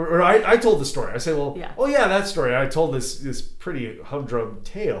 That? Or I told the story. I said, well, that story. I told this pretty humdrum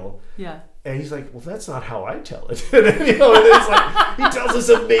tale. Yeah. And he's like, well, that's not how I tell it. And it's like, he tells this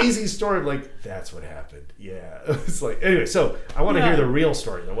amazing story. I'm like, that's what happened. Yeah. It's like, anyway, so I want to hear the real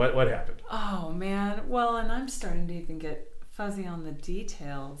story though. What happened? Oh man. Well, and I'm starting to even get fuzzy on the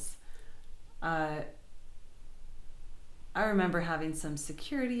details. I remember having some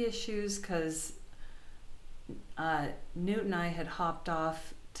security issues because Newt and I had hopped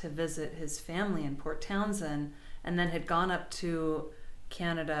off to visit his family in Port Townsend and then had gone up to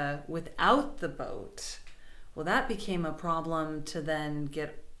Canada without the boat. Well, that became a problem to then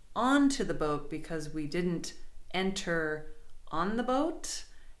get onto the boat because we didn't enter on the boat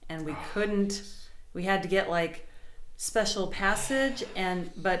and we couldn't, we had to get like special passage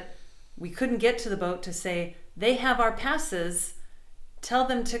but we couldn't get to the boat to say, they have our passes, tell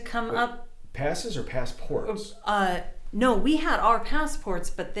them to come up. Passes or passports? No, we had our passports,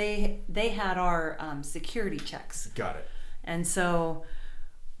 but they had our security checks. Got it. And so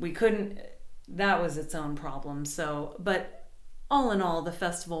we couldn't, that was its own problem. So, but all in all, the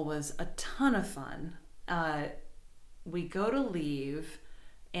festival was a ton of fun. We go to leave,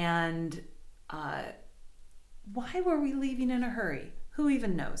 and why were we leaving in a hurry? Who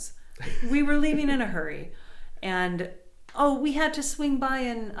even knows? We were leaving in a hurry, and we had to swing by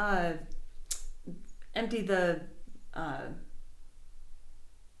and empty the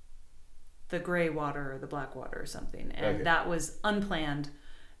gray water or the black water or something, and that was unplanned,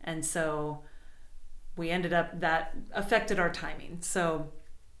 and so we ended up, that affected our timing. So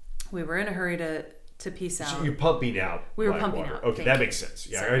we were in a hurry to peace out. So you're pumping out. We were black pumping water. out. Okay, that makes sense.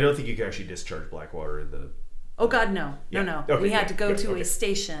 Yeah, So, I don't think you can actually discharge black water in the. Oh God, no. Yeah. No. Okay, we had yeah, to go good, to okay. a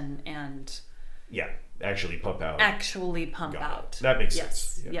station and actually pump out. actually pump Got it. out. That makes yes.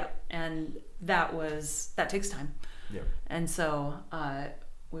 sense. Yeah. Yep. And that takes time. Yeah. And so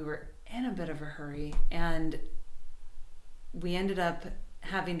we were in a bit of a hurry, and we ended up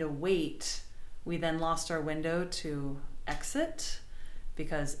having to wait. We then lost our window to exit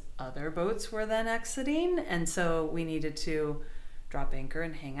because other boats were then exiting, and so we needed to drop anchor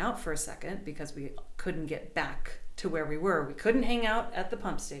and hang out for a second because we couldn't get back to where we were. We couldn't hang out at the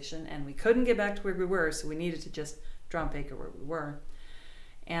pump station, and we couldn't get back to where we were, so we needed to just drop anchor where we were.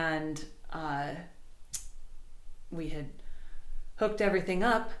 And we had hooked everything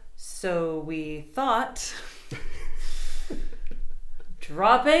up, so we thought,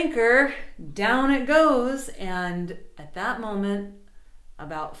 drop anchor, down it goes. And at that moment,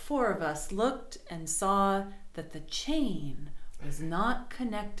 about 4 of us looked and saw that the chain was not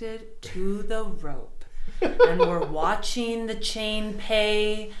connected to the rope. And we're watching the chain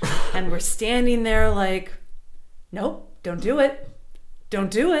pay, and we're standing there like, nope, don't do it. Don't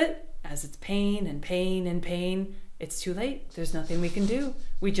do it. As it's pain and pain and pain, it's too late. There's nothing we can do.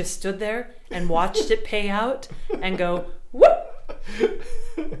 We just stood there and watched it pay out and go, whoop,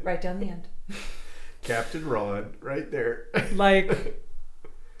 right down the end. Captain Ron, right there. Like,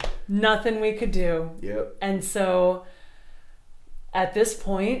 nothing we could do. Yep. And so at this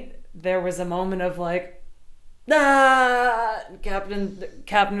point, there was a moment of like, Captain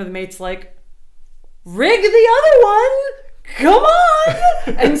of the mate's like, rig the other one. Come on!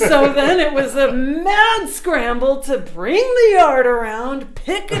 And so then it was a mad scramble to bring the yard around,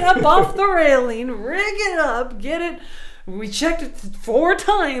 pick it up off the railing, rig it up, get it. We checked it 4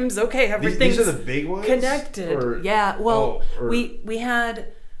 times. Okay, everything's these are the big ones? connected. Or, yeah, well, or, we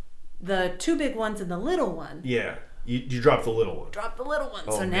had the 2 big ones and the little one. Yeah, you dropped the little one. Dropped the little one.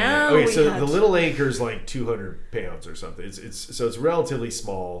 Oh, so man. now okay, we so had the little anchor's like 200 pounds or something. It's relatively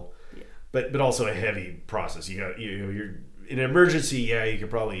small, but also a heavy process. You're in an emergency. Yeah, you could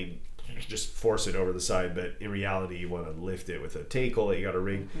probably just force it over the side, but in reality, you want to lift it with a tackle that you got to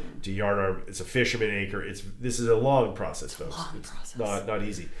ring to yard arm. It's a fisherman anchor. This is a long process, folks. It's not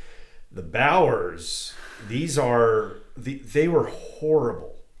easy. The bowers, these are they were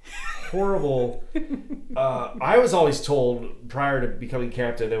horrible. I was always told prior to becoming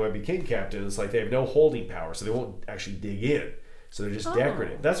captain, then when I became captain, it's like they have no holding power, so they won't actually dig in. So they're just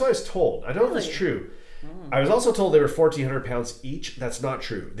decorative. That's what I was told. I don't know if it's true. I was also told they were 1,400 pounds each. That's not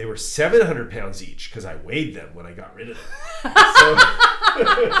true. They were 700 pounds each because I weighed them when I got rid of them. So,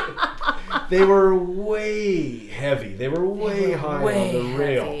 they were way heavy. They were way high on the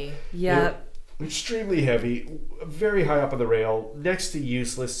rail. Yep. Extremely heavy, very high up on the rail, next to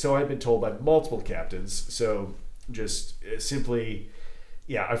useless. So I've been told by multiple captains. So just simply,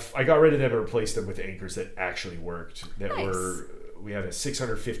 I got rid of them and replaced them with anchors that actually worked. We had a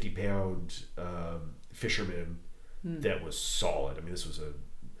 650 pound fisherman that was solid. I mean,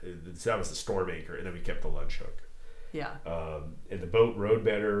 that was the storm anchor, and then we kept the lunch hook. Yeah. And the boat rode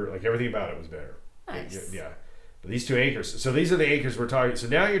better. Like everything about it was better. Nice. Yeah. But these 2 anchors. So these are the anchors we're talking. So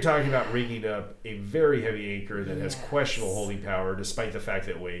now you're talking about rigging up a very heavy anchor that has questionable holding power, despite the fact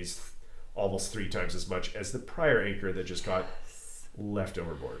that it weighs almost 3 times as much as the prior anchor that just got left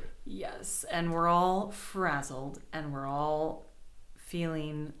overboard. Yes, and we're all frazzled, and we're all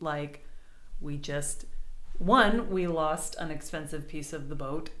feeling like we lost an expensive piece of the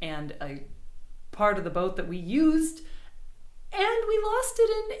boat and a part of the boat that we used, and we lost it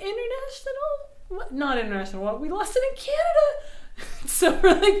in we lost it in Canada. So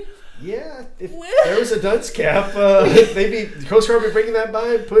we're like, yeah, if there was a dunce cap, maybe the Coast Guard would be bringing that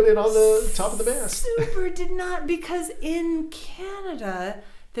by and putting it on the top of the mast. Super did not, because in Canada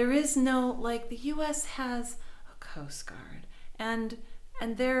there is no, like, the U.S. has a Coast Guard, and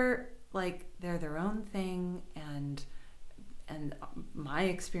they're their own thing, and my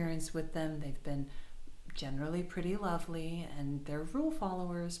experience with them, they've been generally pretty lovely, and they're rule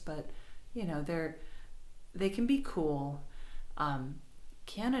followers, but they can be cool.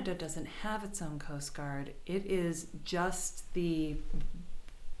 Canada doesn't have its own Coast Guard. It is just the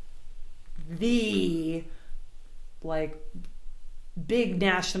big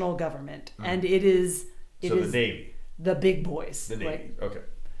national government, and it is the Navy, the big boys. The Navy, okay.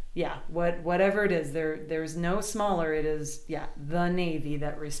 Yeah, whatever it is, there's no smaller. It is the Navy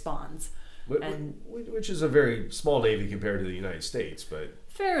that responds, which is a very small Navy compared to the United States, but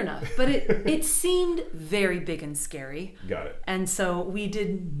fair enough. But it seemed very big and scary. Got it. And so we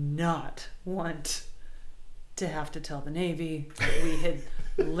did not want to have to tell the Navy that we had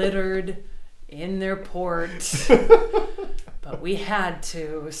littered in their port. But we had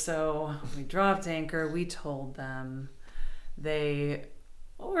to, so we dropped anchor. We told them. They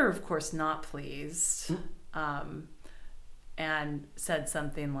were, of course, not pleased, and said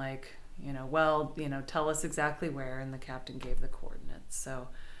something like, tell us exactly where, and the captain gave the coordinates. So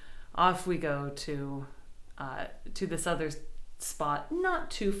off we go to this other spot, not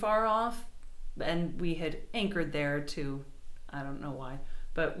too far off, and we had anchored there too. I don't know why,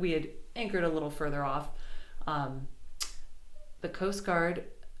 but we had anchored a little further off. The Coast Guard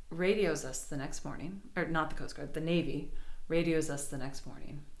radios us the next morning, or not the Coast Guard, the Navy radios us the next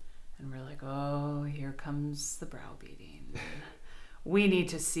morning, and we're like, oh, here comes the browbeating. We need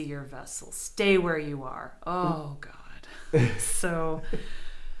to see your vessel. Stay where you are. Oh God. So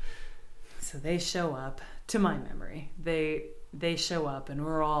they show up. To my memory, they show up, and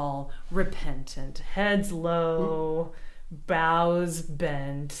we're all repentant, heads low, bows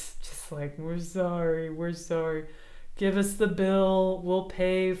bent, just like, we're sorry. Give us the bill. We'll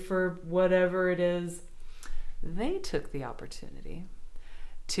pay for whatever it is. They took the opportunity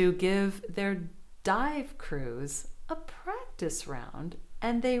to give their dive crews a practice round,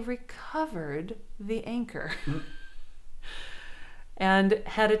 and they recovered the anchor. And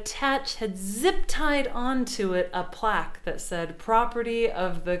had zip tied onto it a plaque that said, property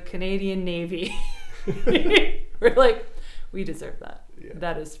of the Canadian Navy. We're like, we deserve that. Yeah.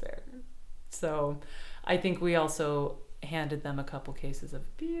 That is fair. So I think we also handed them a couple cases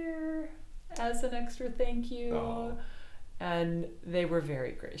of beer as an extra thank you. Oh. And they were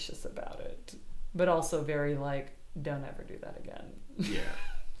very gracious about it, but also very like, don't ever do that again. Yeah.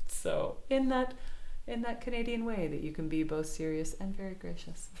 So in that Canadian way that you can be both serious and very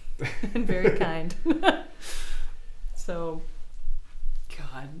gracious and very kind. So,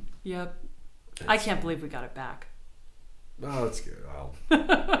 God, yep. I can't believe we got it back. Oh, that's good. Well,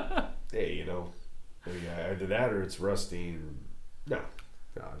 hey, maybe either that or it's rusty. No.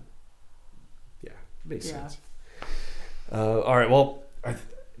 Yeah, makes sense. All right, well,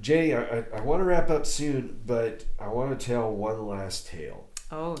 Jenny, I want to wrap up soon, but I want to tell one last tale.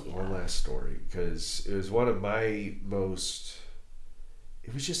 Oh, yeah. One last story, because it was one of my most...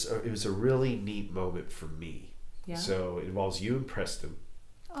 It was a really neat moment for me. Yeah. So it involves you and Preston.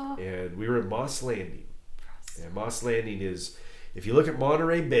 Oh. And we were in Moss Landing. And Moss Landing is... If you look at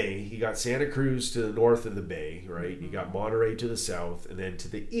Monterey Bay, you got Santa Cruz to the north of the bay, right? Mm-hmm. You got Monterey to the south. And then to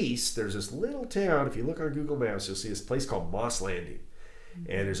the east, there's this little town. If you look on Google Maps, you'll see this place called Moss Landing.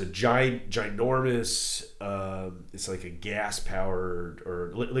 And there's a ginormous, it's like a gas-powered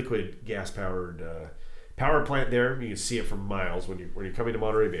or liquid gas-powered power plant there. You can see it from miles when you're coming to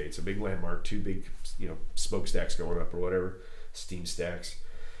Monterey Bay. It's a big landmark, two big, smokestacks going up or whatever, steam stacks.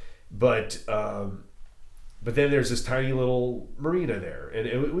 But then there's this tiny little marina there,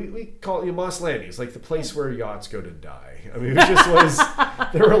 and we call it Moss Landing. It's like the place where yachts go to die. I mean, it just was.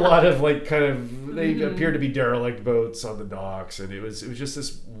 There were a lot of they appeared to be derelict boats on the docks, and it was just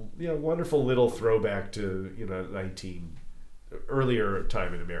this wonderful little throwback to earlier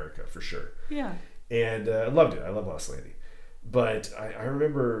time in America for sure. Yeah. And I loved it. I love Moss Landing. But I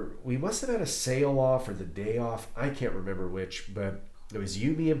remember we must have had a sail off or the day off. I can't remember which, but it was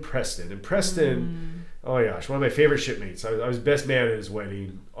you, me, and Preston. And Preston, oh my gosh, one of my favorite shipmates. I was best man at his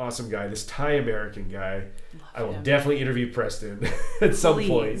wedding. Awesome guy. This Thai-American guy. I will definitely interview Preston at some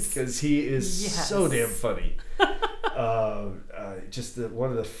point because he is so damn funny. Just one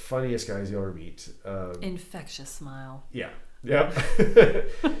of the funniest guys you'll ever meet. Infectious smile. Yeah. Yep.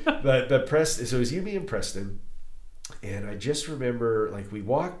 But Preston, so it was you, me, and Preston. And I just remember, we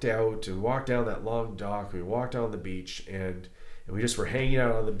walked out and walked down that long dock. We walked down the beach, and we just were hanging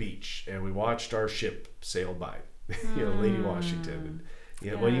out on the beach, and we watched our ship sail by, Lady Washington.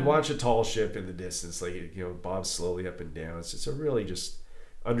 And when you watch a tall ship in the distance, bobs slowly up and down, it's a really just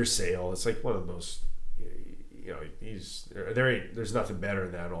under sail. It's like one of the most, there's nothing better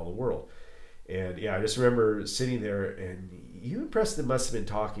than that in all the world. And I just remember sitting there, and you and Preston must have been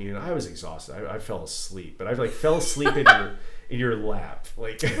talking, and I was exhausted. I fell asleep, but I fell asleep in your lap,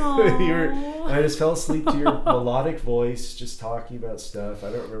 I just fell asleep to your melodic voice, just talking about stuff.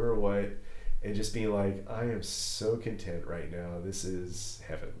 I don't remember what, and just being like, I am so content right now. This is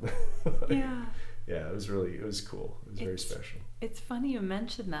heaven. Yeah, it was cool. It was very special. It's funny you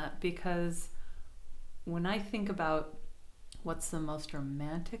mention that, because when I think about what's the most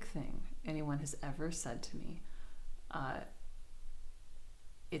romantic thing anyone has ever said to me,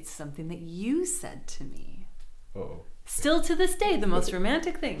 it's something that you said to me. Uh-oh. Still to this day, the most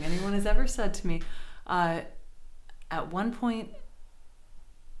romantic thing anyone has ever said to me. At one point,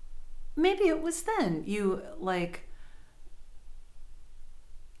 maybe it was then, you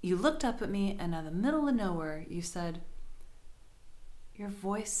you looked up at me, and out of the middle of nowhere, you said, "Your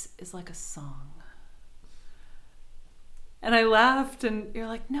voice is like a song." And I laughed, and you're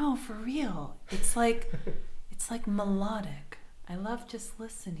like, "No, for real. It's like melodic. I love just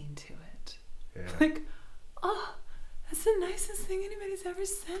listening to it." Yeah. Like, oh, that's the nicest thing anybody's ever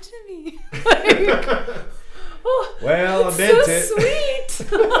said to me. Like, oh, well, I meant so it.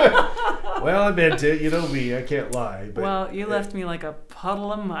 Sweet. Well, I meant it. You know me. I can't lie. But well, you left me like a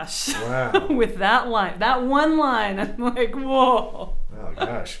puddle of mush. Wow. With that line, that one line. I'm like, whoa. Oh,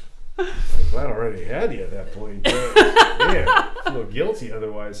 gosh. I'm glad I already had you at that point. Yeah, I feel guilty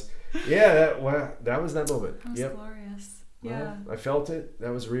otherwise. Yeah, that was that moment. That was glorious. Well, Yeah. I felt it.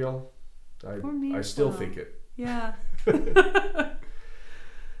 That was real. I still think it. Yeah.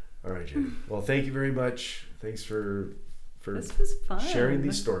 All right, Jenny. Well, thank you very much. Thanks for this was fun. sharing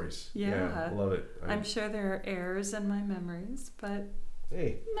these stories. Yeah. I love it. I'm sure there are errors in my memories, but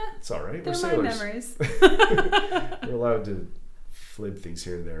hey, it's all right. they're We're my sailors. memories. We're allowed to flib things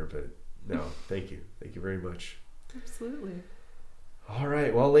here and there, but no, thank you. Thank you very much. Absolutely. All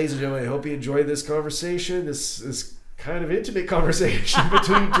right. Well, ladies and gentlemen, I hope you enjoyed this conversation. This kind of intimate conversation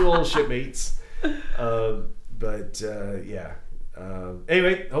between two old shipmates.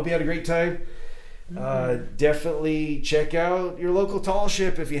 Anyway, hope you had a great time. Definitely check out your local tall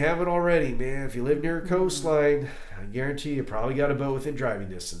ship if you haven't already, man. If you live near a coastline, I guarantee you probably got a boat within driving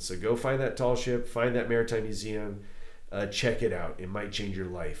distance. So go find that tall ship, find that maritime museum, check it out. It might change your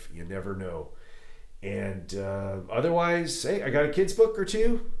life. You never know. And otherwise, hey, I got a kid's book or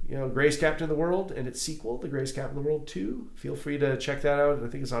two, Greatest Captain of the World and its sequel, The Greatest Captain of the World 2. Feel free to check that out. I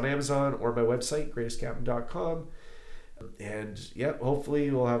think it's on Amazon or my website, greatestcaptain.com. And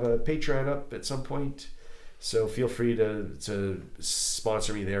hopefully we'll have a Patreon up at some point. So feel free to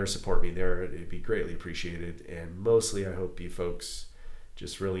sponsor me there, support me there. It'd be greatly appreciated. And mostly I hope you folks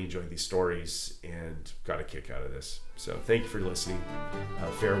just really enjoyed these stories and got a kick out of this. So thank you for listening.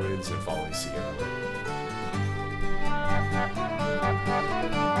 Fair winds and follow. See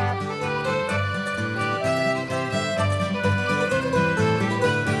you.